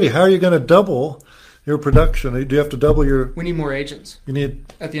nitty-gritty. How are you going to double your production? Do you have to double your? We need more agents. You need.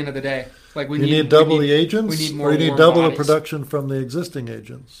 At the end of the day, like You need double the agents, we need more or you need warm double the bodies. production from the existing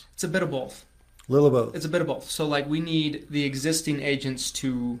agents. It's a bit of both. Little of both. It's a bit of both. So, like, we need the existing agents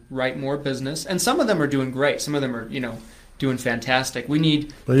to write more business, and some of them are doing great. Some of them are, doing fantastic. We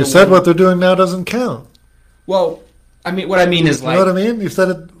need. But you said what they're doing now doesn't count. Well, I mean, what I mean is You know what I mean? You said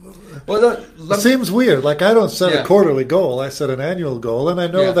it. Well, It seems weird. Like, I don't set Yeah. a quarterly goal. I set an annual goal, and I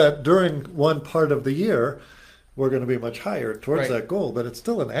know Yeah. that during one part of the year, we're going to be much higher towards Right. that goal. But it's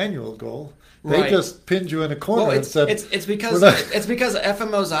still an annual goal. They Right. just pinned you in a corner Well, and said, it's because "We're not-" it's because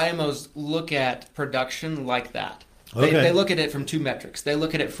FMOs, IMOs look at production like that. Okay. They look at it from two metrics. They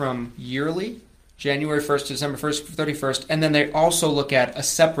look at it from yearly, January 1st to December 1st, 31st, and then they also look at a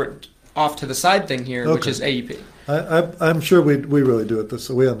separate off to the side thing here, which Okay. is AEP. I'm sure we really do it this,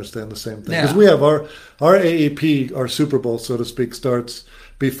 so we understand the same thing. Because Yeah. we have our AEP, our Super Bowl, so to speak, starts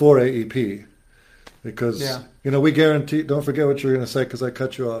before AEP. Because Yeah. we guarantee. Don't forget what you're going to say, because I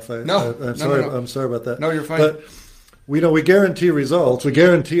cut you off. I'm No, sorry. no. I'm sorry about that. No, you're fine. But we guarantee results. We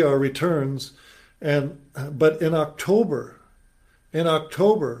guarantee our returns. But in October,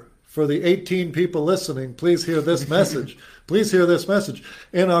 for the 18 people listening, please hear this message. Please hear this message.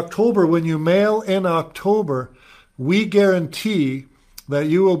 In October, when you mail in October, we guarantee that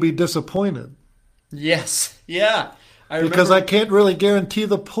you will be disappointed. Yes. Yeah. Because I can't really guarantee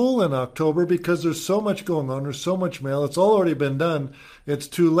the pull in October because there's so much going on. There's so much mail. It's all already been done. It's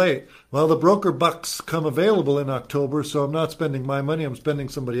too late. Well, the broker bucks come available in October, so I'm not spending my money. I'm spending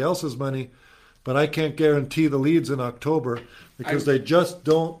somebody else's money. But I can't guarantee the leads in October because they just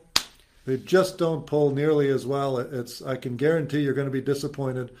don't pull nearly as well. I can guarantee you're going to be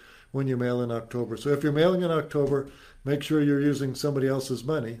disappointed when you mail in October. So if you're mailing in October, make sure you're using somebody else's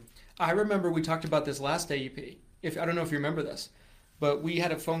money. I remember we talked about this last AEP. I don't know if you remember this, but we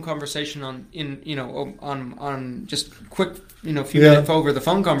had a phone conversation on just quick, few minutes over the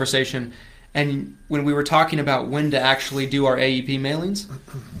phone conversation, and when we were talking about when to actually do our AEP mailings,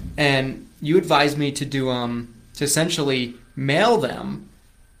 and you advised me to do to essentially mail them.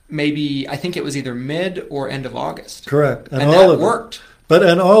 Maybe I think it was either mid or end of August. Correct, and all that of worked.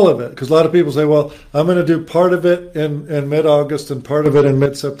 And all of it, because a lot of people say, well, I'm going to do part of it in mid-August and part of it in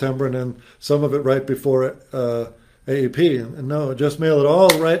mid-September and then some of it right before AEP. And no, just mail it all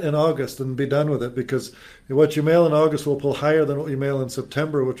right in August and be done with it, because what you mail in August will pull higher than what you mail in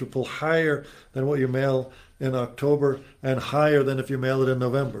September, which will pull higher than what you mail in October and higher than if you mail it in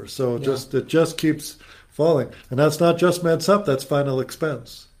November. So it just keeps falling. And that's not just MedSup, that's final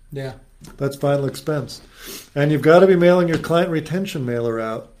expense. Yeah. That's final expense. And you've got to be mailing your client retention mailer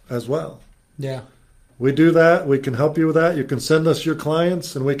out as well. Yeah. We do that. We can help you with that. You can send us your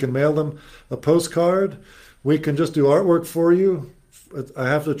clients and we can mail them a postcard. We can just do artwork for you. I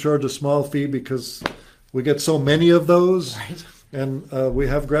have to charge a small fee because we get so many of those. Right. And we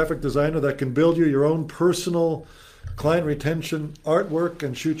have a graphic designer that can build you your own personal client retention artwork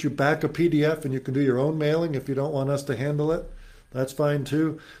and shoot you back a PDF, and you can do your own mailing if you don't want us to handle it. That's fine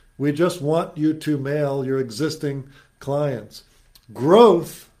too. We just want you to mail your existing clients.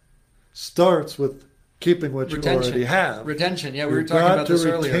 Growth starts with keeping what you already have. Retention, yeah, we were talking about this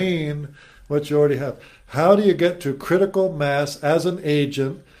earlier. You've got to retain what you already have. How do you get to critical mass as an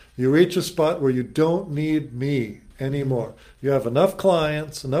agent? You reach a spot where you don't need me anymore. You have enough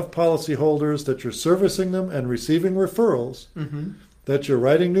clients, enough policyholders that you're servicing them and receiving referrals, that you're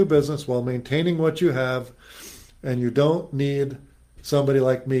writing new business while maintaining what you have, and you don't need somebody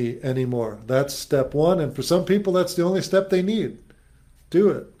like me anymore. That's step one, and for some people, that's the only step they need. Do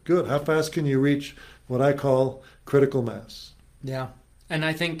it. Good. How fast can you reach what I call critical mass? Yeah, and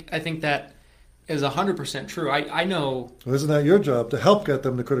I think that is 100% true. I know. Well, isn't that your job to help get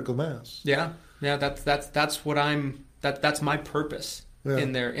them to critical mass? Yeah. That's what that's my purpose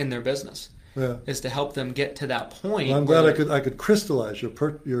in their business. Yeah. Is to help them get to that point. Well, I'm glad I could crystallize your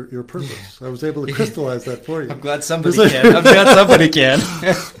purpose. I was able to crystallize that for you. I'm glad somebody can. I'm glad somebody can.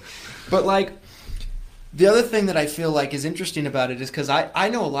 But like, the other thing that I feel like is interesting about it is because I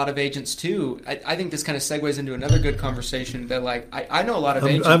know a lot of agents too. I think this kind of segues into another good conversation that like I know a lot of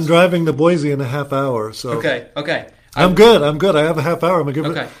agents. I'm driving to Boise in a half hour, so okay. I'm good. I have a half hour. I'm gonna give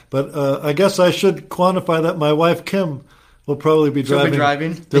Okay. it. But I guess I should quantify that my wife Kim will probably be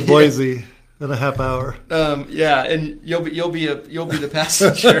driving to Boise in a half hour. Yeah, and you'll be the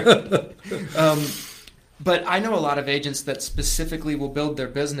passenger. But I know a lot of agents that specifically will build their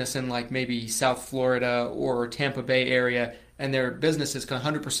business in like maybe South Florida or Tampa Bay area, and their business is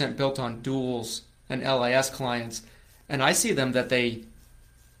 100% built on duals and LIS clients. And I see them that they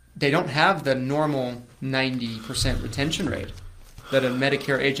don't have the normal 90% retention rate that a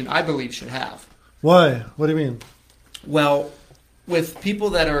Medicare agent, I believe, should have. Why? What do you mean? Well, with people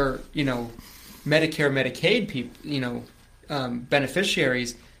that are, Medicare, Medicaid people,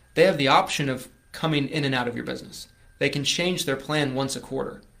 beneficiaries, they have the option of coming in and out of your business. They can change their plan once a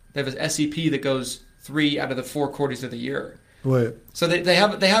quarter. They have an SEP that goes 3 out of the 4 quarters of the year. Wait. So they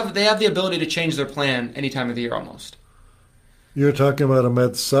have the ability to change their plan any time of the year almost. You're talking about a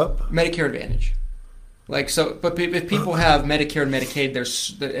Med Sup? Medicare Advantage. But if people have Medicare and Medicaid,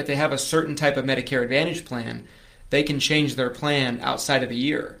 if they have a certain type of Medicare Advantage plan, they can change their plan outside of the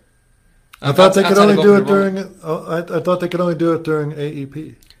year. I thought they could only do it during. I thought they could only do it during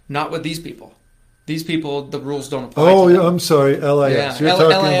AEP. Not with these people. These people, the rules don't apply. Oh, to them. I'm sorry, LIS. Yeah, You're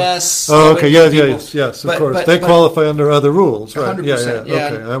talking LIS. About, okay, yes, of But- course. but- They but- qualify under other rules, right? 100%, Yeah.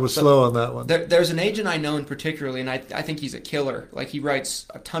 Okay, I was slow on that one. There's an agent I know in particularly, and I think he's a killer. Like, he writes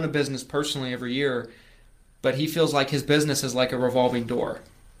a ton of business personally every year, but he feels like his business is like a revolving door.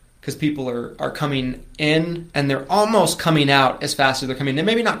 Because people are coming in, and they're almost coming out as fast as they're coming in.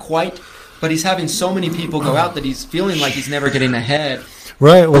 Maybe not quite, but he's having so many people go out that he's feeling like he's never getting ahead.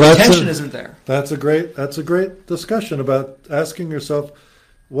 Right. Well, the attention isn't there. That's a great discussion about asking yourself,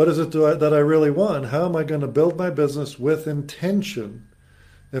 what is it that I really want? How am I going to build my business with intention?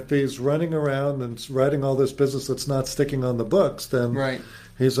 If he's running around and writing all this business that's not sticking on the books, then Right.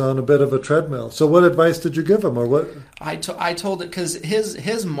 he's on a bit of a treadmill. So what advice did you give him, or what? I told it because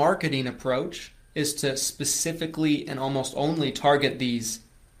his marketing approach is to specifically and almost only target these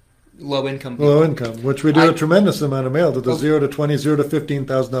low income people. Low income, which we do a tremendous amount of mail to the 0 to 20, $0 to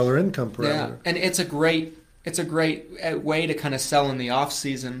 $15,000 income parameter. Yeah, and it's a great way to kind of sell in the off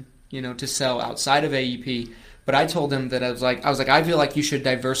season, to sell outside of AEP. But I told him that I was like, I feel like you should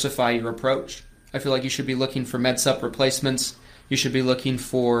diversify your approach. I feel like you should be looking for MedSup replacements. You should be looking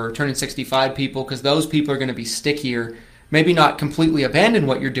for turning 65 people, because those people are going to be stickier. Maybe not completely abandon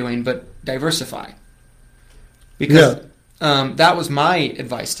what you're doing, but diversify. Because that was my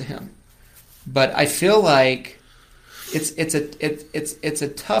advice to him. But I feel like it's a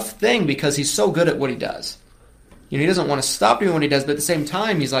tough thing because he's so good at what he does. He doesn't want to stop doing what he does, but at the same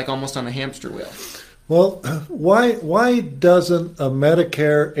time, he's like almost on a hamster wheel. Well, why doesn't a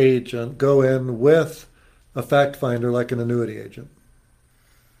Medicare agent go in with a fact finder like an annuity agent?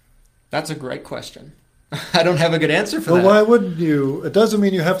 That's a great question. I don't have a good answer for that. Well, why wouldn't you? It doesn't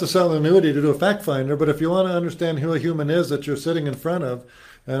mean you have to sell an annuity to do a fact finder, but if you want to understand who a human is that you're sitting in front of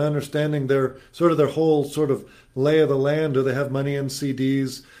and understanding their whole sort of lay of the land, do they have money in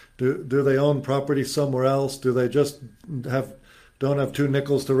CDs? Do they own property somewhere else? Do they just don't have 2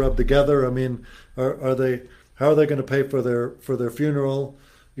 nickels to rub together? I mean, how are they going to pay for their funeral?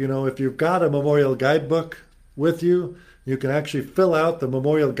 If you've got a memorial guidebook with you, you can actually fill out the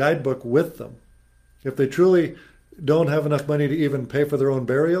memorial guidebook with them. If they truly don't have enough money to even pay for their own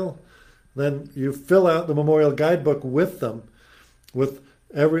burial, then you fill out the memorial guidebook with them, with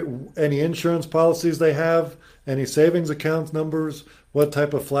any insurance policies they have, any savings account numbers, what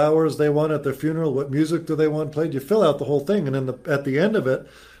type of flowers they want at their funeral, what music do they want played. You fill out the whole thing, and then at the end of it,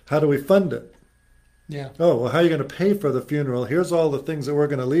 how do we fund it? Yeah. Oh, well, how are you going to pay for the funeral? Here's all the things that we're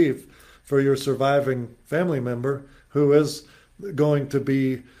going to leave for your surviving family member who is going to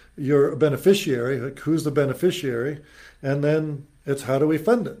be your beneficiary. Like, who's the beneficiary? And then it's how do we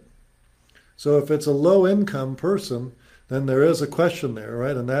fund it? So if it's a low-income person, then there is a question there,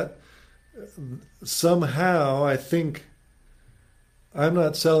 right? And that somehow, I think, I'm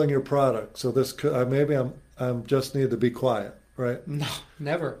not selling your product, so this maybe I'm just need to be quiet, right? No,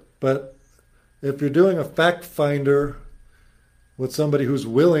 never. But if you're doing a fact finder with somebody who's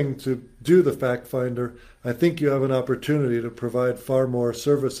willing to do the fact finder, I think you have an opportunity to provide far more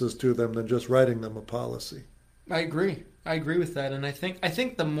services to them than just writing them a policy. I agree with that, and I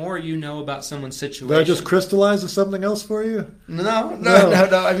think the more you know about someone's situation. Did I just crystallize something else for you? No.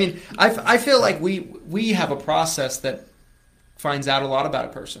 I mean, I feel like we have a process that finds out a lot about a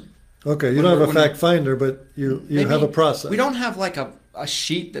person. Okay, you don't have a fact finder, but you have a process. We don't have like a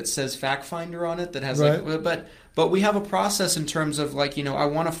sheet that says fact finder on it that has right. but we have a process in terms of like, I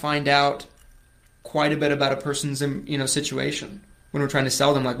want to find out quite a bit about a person's situation when we're trying to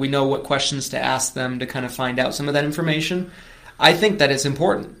sell them. Like, we know what questions to ask them to kind of find out some of that information. I think that it's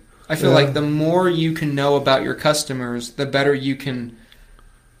important. I feel like the more you can know about your customers, the better you can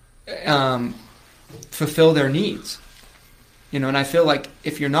fulfill their needs. And I feel like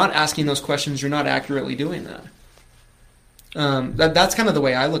if you're not asking those questions, you're not accurately doing that. That's kind of the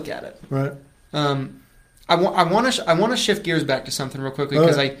way I look at it. Right. I want to shift gears back to something real quickly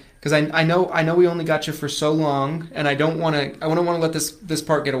because I know we only got you for so long, and I don't want to let this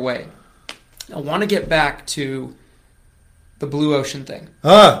part get away. I want to get back to the blue ocean thing.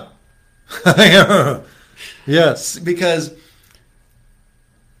 Yes. Because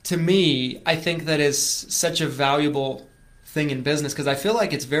to me, I think that is such a valuable thing in business, because I feel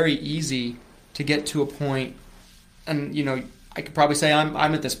like it's very easy to get to a point, and I could probably say I'm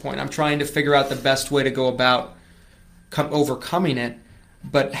at this point. I'm trying to figure out the best way to go about overcoming it.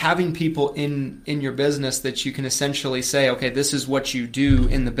 But having people in your business that you can essentially say, okay, this is what you do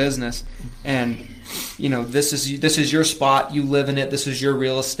in the business, and this is your spot. You live in it. This is your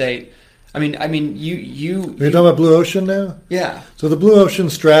real estate. I mean, you. Are you talking about Blue Ocean now? Yeah. So the Blue Ocean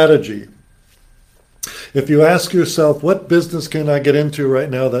strategy. If you ask yourself, what business can I get into right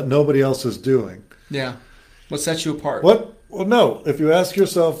now that nobody else is doing? Yeah. What sets you apart? Well, no. If you ask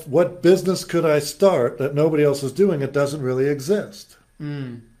yourself, what business could I start that nobody else is doing, it doesn't really exist.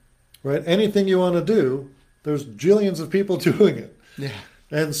 Right? Anything you want to do, there's jillions of people doing it. Yeah.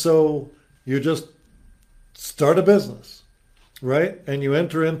 And so you just start a business, right? And you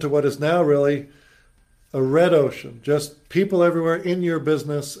enter into what is now really a red ocean, just people everywhere in your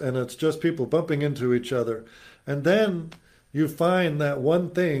business, and it's just people bumping into each other. And then you find that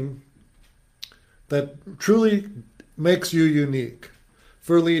one thing that truly makes you unique.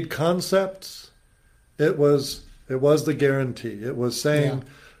 For Lead Concepts, it was the guarantee. It was saying,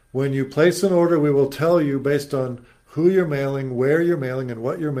 when you place an order, we will tell you based on who you're mailing, where you're mailing, and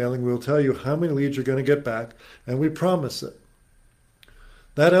what you're mailing. We'll tell you how many leads you're going to get back, and we promise it.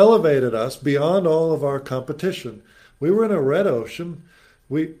 That elevated us beyond all of our competition. We were in a red ocean.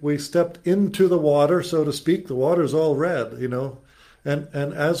 We stepped into the water, so to speak. The water's all red, And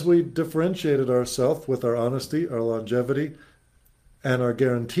as we differentiated ourselves with our honesty, our longevity, and our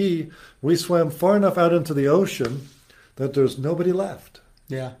guarantee, we swam far enough out into the ocean that there's nobody left.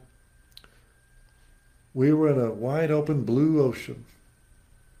 Yeah. We were in a wide open blue ocean.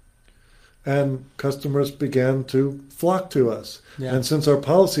 And customers began to flock to us. Yeah. And since our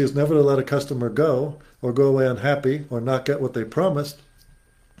policy is never to let a customer go or go away unhappy or not get what they promised,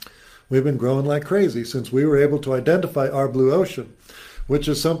 we've been growing like crazy since we were able to identify our blue ocean, which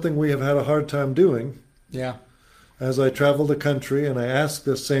is something we have had a hard time doing. Yeah. As I travel the country and I ask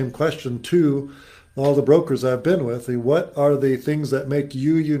this same question to all the brokers I've been with, what are the things that make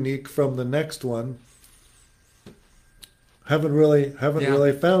you unique from the next one? Haven't really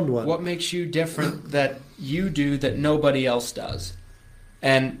found one. What makes you different that you do that nobody else does?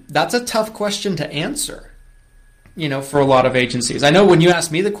 And that's a tough question to answer, for a lot of agencies. I know when you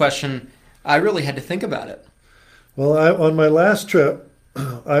asked me the question, I really had to think about it. Well, on my last trip,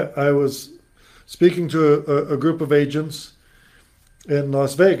 I was speaking to a group of agents in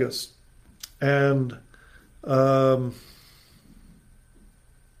Las Vegas, and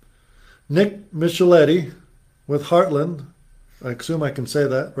Nick Micheletti with Heartland, I assume I can say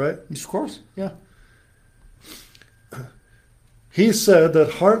that, right? Of course, yeah. He said that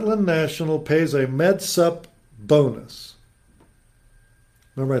Heartland National pays a MedSup bonus.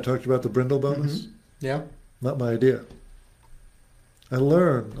 Remember I talked about the Brindle bonus? Mm-hmm. Yeah. Not my idea. I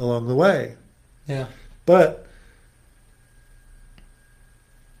learned along the way. Yeah. But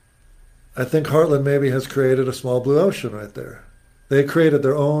I think Heartland maybe has created a small blue ocean right there. They created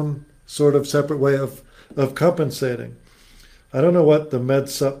their own sort of separate way of compensating. I don't know what the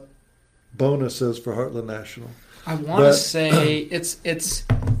MedSup bonus is for Heartland National. I want to say it's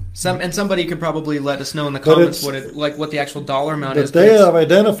some, and somebody could probably let us know in the comments what the actual dollar amount is. But they have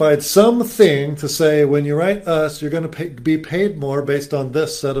identified something to say, when you write us, you're going to be paid more based on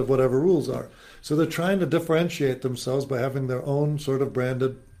this set of whatever rules are. So they're trying to differentiate themselves by having their own sort of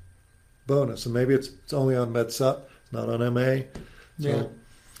branded bonus. And maybe it's only on MedSup, not on MA. Yeah.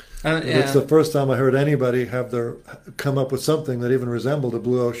 It's the first time I heard anybody come up with something that even resembled a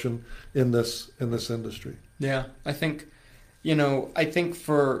blue ocean in this industry. Yeah, I think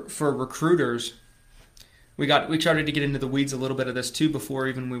for recruiters, we started to get into the weeds a little bit of this too before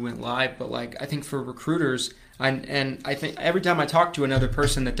even we went live. But I think for recruiters, and I think every time I talk to another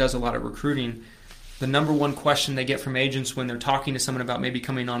person that does a lot of recruiting, the number one question they get from agents when they're talking to someone about maybe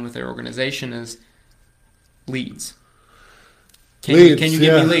coming on with their organization is leads. Can you give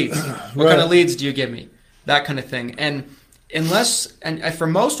me leads? What kind of leads do you give me? That kind of thing. And for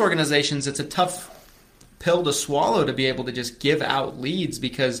most organizations, it's a tough pill to swallow to be able to just give out leads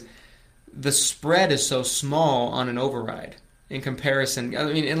because the spread is so small on an override in comparison. I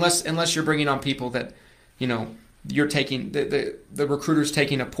mean, unless you're bringing on people that, you're taking the recruiter's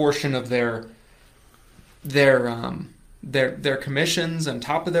taking a portion of their commissions on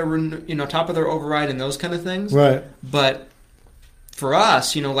top of their override and those kind of things. Right. But for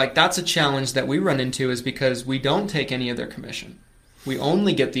us, that's a challenge that we run into is because we don't take any of their commission. We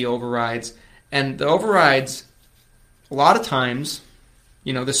only get the overrides. And the overrides, a lot of times,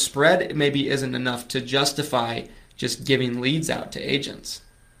 the spread maybe isn't enough to justify just giving leads out to agents.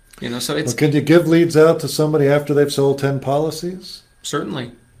 So it's... Well, can you give leads out to somebody after they've sold 10 policies?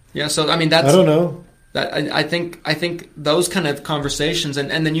 Certainly. Yeah, so I mean that's... I don't know. I think those kind of conversations,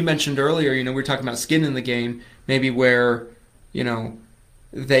 and then you mentioned earlier, we were talking about skin in the game, maybe where,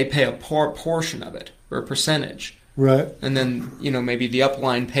 they pay a portion of it, or a percentage. Right. And then, maybe the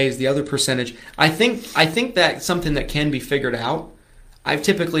upline pays the other percentage. I think that's something that can be figured out. I've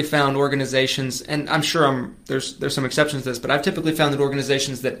typically found organizations, and I'm sure there's some exceptions to this, but I've typically found that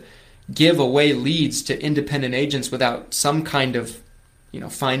organizations that give away leads to independent agents without some kind of,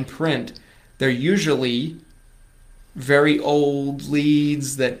 fine print, they're usually very old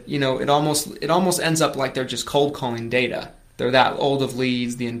leads that, it almost ends up like they're just cold calling data. They're that old of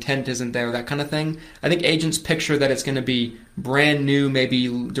leads, the intent isn't there, that kind of thing. I think agents picture that it's going to be brand new, maybe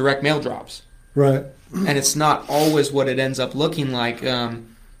direct mail drops. Right. And it's not always what it ends up looking like.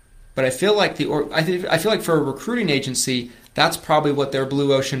 But I feel like I feel like for a recruiting agency, that's probably what their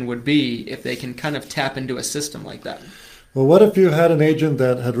blue ocean would be if they can kind of tap into a system like that. Well, what if you had an agent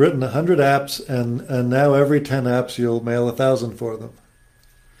that had written 100 apps and now every 10 apps you'll mail 1,000 for them?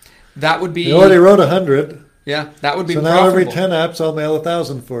 That would be... You already wrote 100. Yeah, that would be so profitable. now every 10 apps I'll mail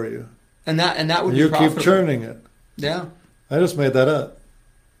 1,000 for you. And that would you be profitable. keep churning it. Yeah. I just made that up.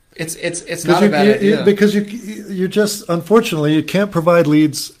 It's not a bad idea. Because you just, unfortunately, you can't provide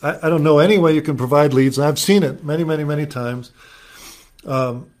leads. I don't know any way you can provide leads. And I've seen it many, many, many times.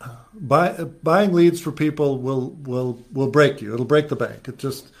 Buying leads for people will break you. It'll break the bank.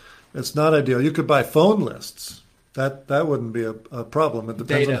 It's not ideal. You could buy phone lists. That wouldn't be a problem. It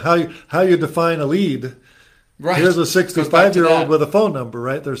depends on how you define a lead. Right. Here's a 65-year-old with a phone number,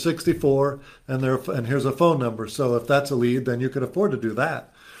 right? They're 64, and here's a phone number. So if that's a lead, then you could afford to do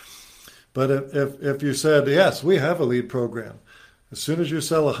that. But if you said, yes, we have a lead program. As soon as you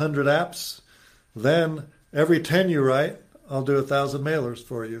sell 100 apps, then every 10 you write, I'll do 1,000 mailers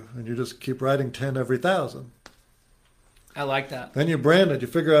for you. And you just keep writing 10 every 1,000. I like that. Then you brand it. You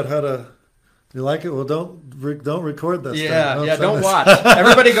figure out how to... You like it? Well, don't record this. Yeah, don't watch.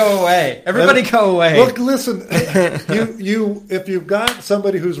 Everybody go away. Everybody go away. Look, listen. If you've got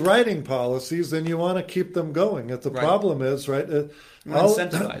somebody who's writing policies, then you want to keep them going. If the problem is, right?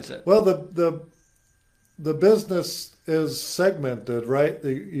 Incentivize it. Well, the business is segmented, right?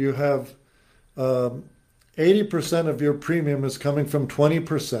 You have 80% of your premium is coming from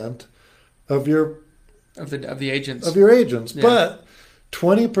 20% of your agents of your agents, yeah. But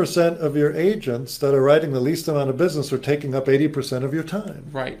 20% of your agents that are writing the least amount of business are taking up 80% of your time.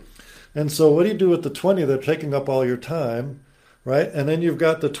 Right. And so what do you do with the 20 that are taking up all your time, right? And then you've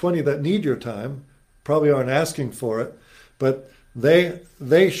got the 20 that need your time, probably aren't asking for it, but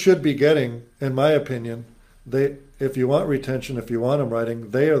they should be getting, in my opinion, if you want retention, if you want them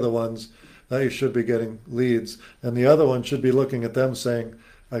writing, they are the ones that you should be getting leads. And the other one should be looking at them saying,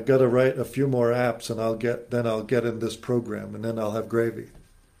 I've got to write a few more apps, and I'll get in this program, and then I'll have gravy.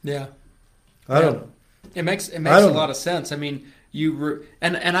 Yeah, I don't know. It makes a lot of sense. I mean,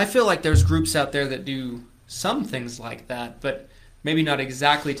 and I feel like there's groups out there that do some things like that, but maybe not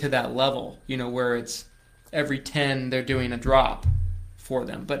exactly to that level. Where it's every 10 they're doing a drop for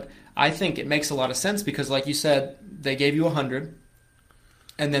them. But I think it makes a lot of sense because, like you said, they gave you 100,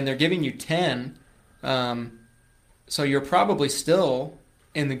 and then they're giving you 10. So you're probably still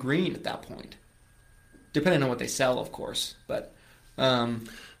in the green at that point, depending on what they sell, of course. But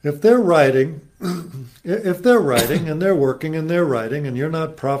if they're writing and they're working and they're writing, and you're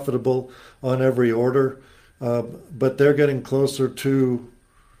not profitable on every order, but they're getting closer to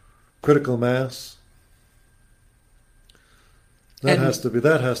critical mass, that has to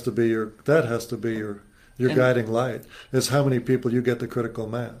be your guiding light. Is how many people you get to critical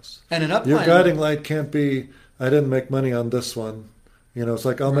mass. And an upline, your guiding light can't be, I didn't make money on this one. It's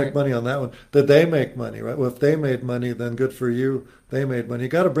like, I'll make money on that one. Did they make money, right? Well, if they made money, then good for you. They made money. You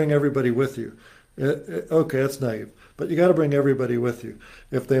got to bring everybody with you. Okay, that's naive. But you got to bring everybody with you.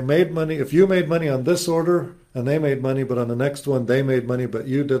 If they made money, if you made money on this order and they made money, but on the next one they made money, but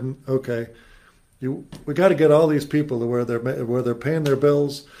you didn't, okay. We got to get all these people to where they're paying their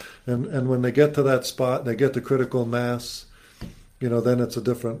bills, and when they get to that spot, they get to critical mass, then it's a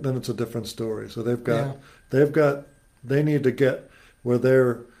different story. So they need to get where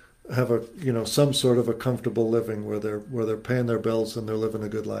they have some sort of a comfortable living, where they're paying their bills and they're living a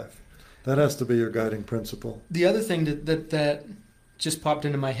good life. That has to be your guiding principle. The other thing that just popped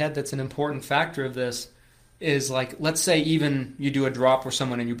into my head that's an important factor of this is, like, let's say even you do a drop with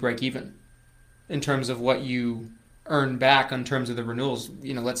someone and you break even in terms of what you earn back in terms of the renewals.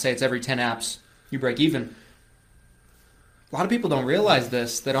 Let's say it's every 10 apps you break even. a lot of people don't realize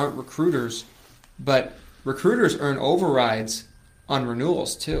this that aren't recruiters, but recruiters earn overrides on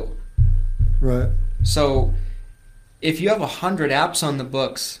renewals too. Right. So if you have 100 apps on the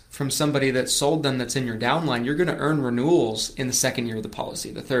books from somebody that sold them that's in your downline, you're going to earn renewals in the second year of the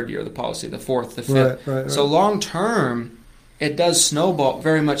policy, the third year of the policy, the fourth, the fifth. Right. So long term, it does snowball,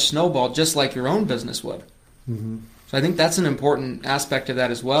 very much snowball, just like your own business would. Mm-hmm. So I think that's an important aspect of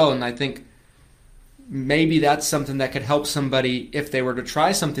that as well. And I think maybe that's something that could help somebody if they were to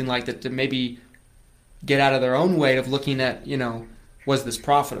try something like that to maybe get out of their own way of looking at, was this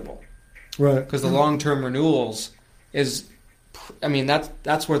profitable? Right. Because the long-term renewals is,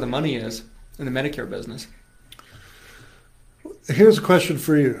 that's where the money is in the Medicare business. Here's a question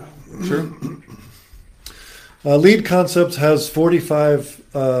for you. Sure. Lead Concepts has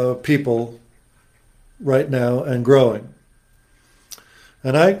 45 people right now and growing.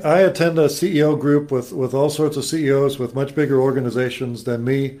 And I attend a CEO group with all sorts of CEOs with much bigger organizations than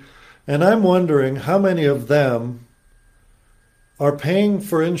me. And I'm wondering how many of them are paying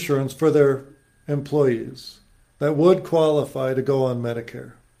for insurance for their employees that would qualify to go on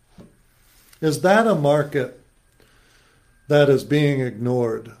Medicare. Is that a market that is being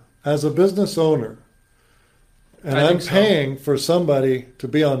ignored? As a business owner, and I'm paying for somebody to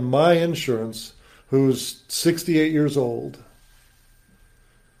be on my insurance who's 68 years old,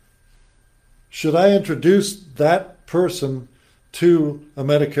 should I introduce that person to a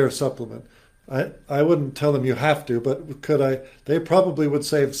Medicare supplement? I wouldn't tell them you have to, but could I? They probably would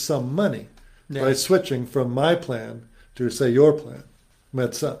save some money by switching from my plan to, say, your plan,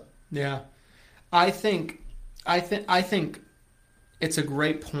 MedSup. Yeah, I think it's a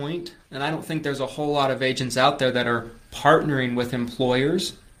great point, and I don't think there's a whole lot of agents out there that are partnering with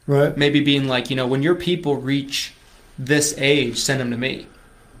employers. Right. Maybe being like, when your people reach this age, send them to me.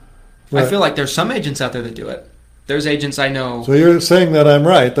 Right. I feel like there's some agents out there that do it. There's agents I know. So you're saying that I'm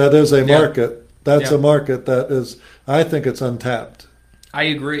right. That is a market. That's a market that is, I think it's untapped. I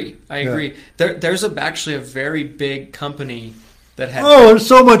agree. There's actually a very big company that has. Oh, there's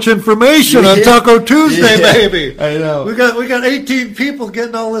so much information on Taco Tuesday, baby. I know. We got 18 people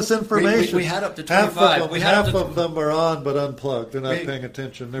getting all this information. We had up to 25. Half of them are on but unplugged. They're not paying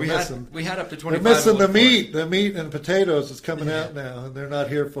attention. They're missing. We had up to 25. They're missing the meat. The meat and potatoes is coming out now, and they're not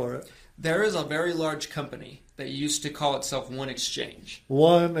here for it. There is a very large company that used to call itself One Exchange.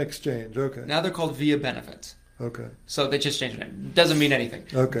 One Exchange, okay. Now they're called Via Benefits. Okay. So they just changed the name. Doesn't mean anything.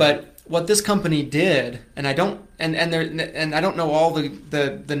 Okay. But what this company did, and I don't know all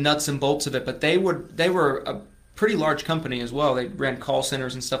the nuts and bolts of it, but they were a pretty large company as well. They ran call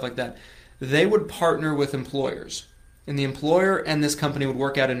centers and stuff like that. They would partner with employers, and the employer and this company would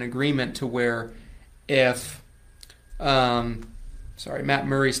work out an agreement to where if sorry, Matt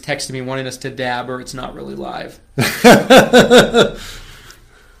Murray's texting me wanting us to dab, or it's not really live.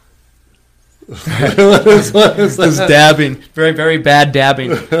 What is that? Dabbing. Very, very bad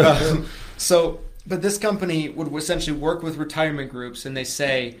dabbing. But this company would essentially work with retirement groups, and they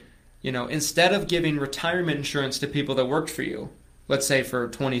say, instead of giving retirement insurance to people that worked for you, let's say for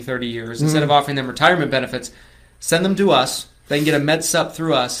 20, 30 years, instead of offering them retirement benefits, send them to us. They can get a MedSup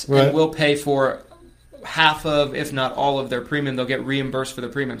through us, and we'll pay for half of, if not all of their premium. They'll get reimbursed for the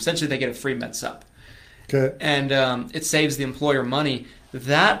premium. Essentially, they get a free MedSup. Okay. And it saves the employer money.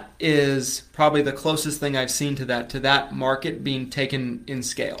 That is probably the closest thing I've seen to that market being taken in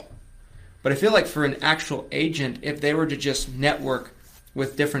scale. But I feel like for an actual agent, if they were to just network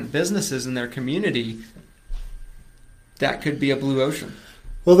with different businesses in their community, that could be a blue ocean.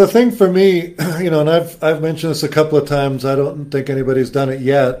 Well, the thing for me, and I've mentioned this a couple of times. I don't think anybody's done it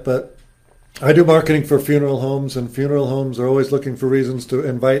yet, but I do marketing for funeral homes, and funeral homes are always looking for reasons to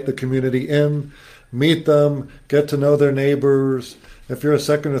invite the community in, meet them, get to know their neighbors. If you're a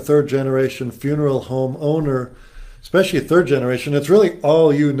second or third generation funeral home owner, especially third generation, it's really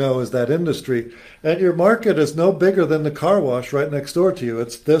all you know is that industry. And your market is no bigger than the car wash right next door to you.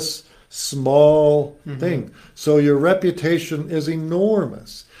 It's this small thing. So your reputation is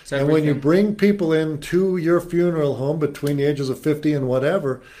enormous. And when you bring people into your funeral home between the ages of 50 and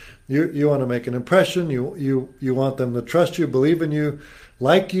whatever, you want to make an impression. You want them to trust you, believe in you,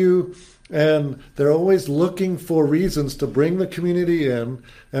 like you. And they're always looking for reasons to bring the community in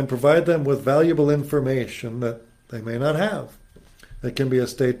and provide them with valuable information that they may not have. It can be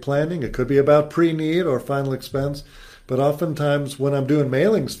estate planning. It could be about pre-need or final expense. But oftentimes when I'm doing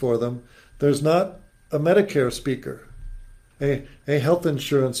mailings for them, there's not a Medicare speaker, a health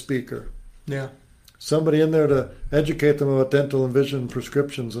insurance speaker. Yeah. Somebody in there to educate them about dental and vision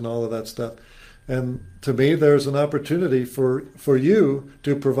prescriptions and all of that stuff. And to me, there's an opportunity for you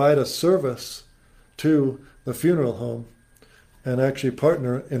to provide a service to the funeral home and actually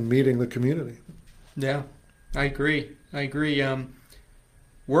partner in meeting the community. Yeah, I agree.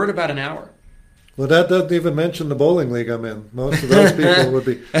 We're at about an hour. Well, that doesn't even mention the bowling league I'm in. Most of those people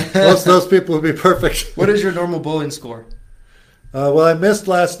would be perfect. What is your normal bowling score? Well, I missed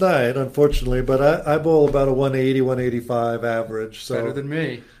last night, unfortunately, but I bowl about a 180, 185 average. So better than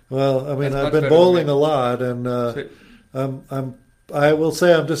me. Well, I mean, That's I've much been better bowling than a lot, and I will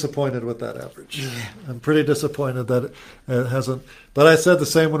say I'm disappointed with that average. Yeah. I'm pretty disappointed that it hasn't. But I said the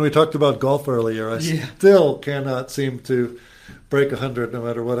same when we talked about golf earlier. I still cannot seem to break 100 no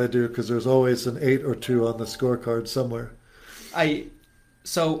matter what I do, because there's always an 8 or 2 on the scorecard somewhere.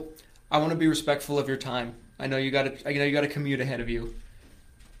 So I want to be respectful of your time. I know you got a commute ahead of you.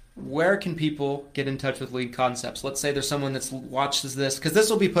 Where can people get in touch with Lead Concepts? Let's say there's someone that's watches this, because this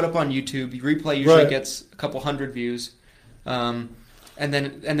will be put up on YouTube. Replay usually gets a couple hundred views, and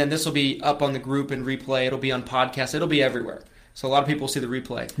then this will be up on the group and replay. It'll be on podcasts. It'll be everywhere. So a lot of people see the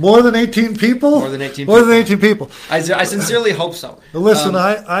replay. More than 18 people? More than 18 people. I sincerely hope so. Listen,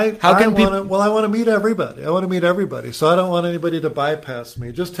 I want to meet everybody. I want to meet everybody. So I don't want anybody to bypass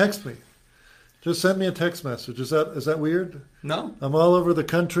me. Just text me. Just send me a text message. Is that weird? No. I'm all over the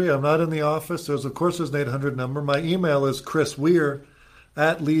country. I'm not in the office. There's an 800 number. My email is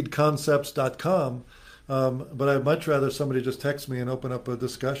chrisweir@leadconcepts.com. But I'd much rather somebody just text me and open up a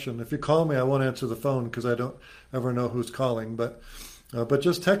discussion. If you call me, I won't answer the phone because I don't ever know who's calling. But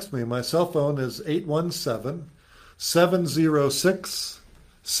just text me. My cell phone is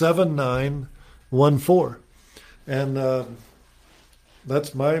 817-706-7914. And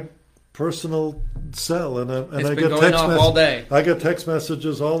that's my personal cell, and I get text all day. I get text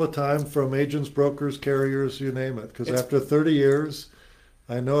messages all the time from agents, brokers, carriers, you name it. Because after 30 years,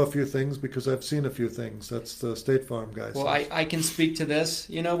 I know a few things because I've seen a few things. That's the State Farm guy. Well, I can speak to this.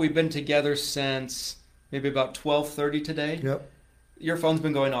 We've been together since maybe about 12:30 today. Yep. Your phone's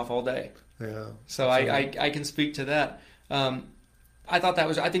been going off all day. Yeah. So I can speak to that. I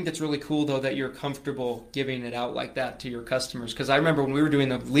think that's really cool, though, that you're comfortable giving it out like that to your customers. Because I remember when we were doing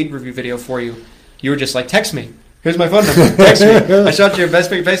the lead review video for you, you were just like, text me. Here's my phone number. Text me. I shot you a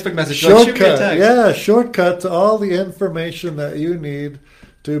Facebook message. Shortcut. Shoot me a text. Yeah, shortcut to all the information that you need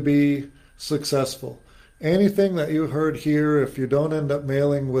to be successful. Anything that you heard here, if you don't end up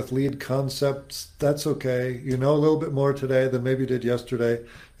mailing with Lead Concepts, that's okay. You know a little bit more today than maybe you did yesterday.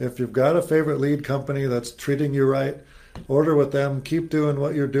 If you've got a favorite lead company that's treating you right, order with them. Keep doing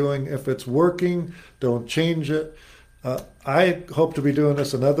what you're doing. If it's working, don't change it. I hope to be doing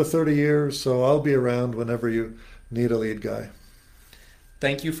this another 30 years, so I'll be around whenever you need a lead guy.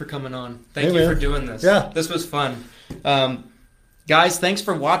 Thank you for coming on. Thank you for doing this. Yeah. This was fun. Guys, thanks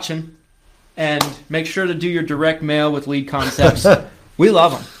for watching. And make sure to do your direct mail with Lead Concepts. We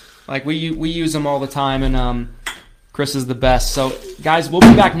love them. Like we use them all the time, and Chris is the best. So, guys, we'll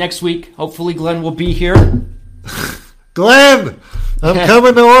be back next week. Hopefully Glenn will be here. Glenn, I'm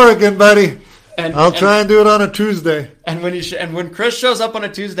coming to Oregon, buddy. I'll try and do it on a Tuesday. And when Chris shows up on a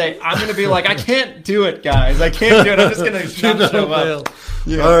Tuesday, I'm going to be like, I can't do it, guys. I can't do it. I'm just going to not show up.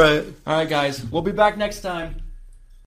 Yeah. All right, guys. We'll be back next time.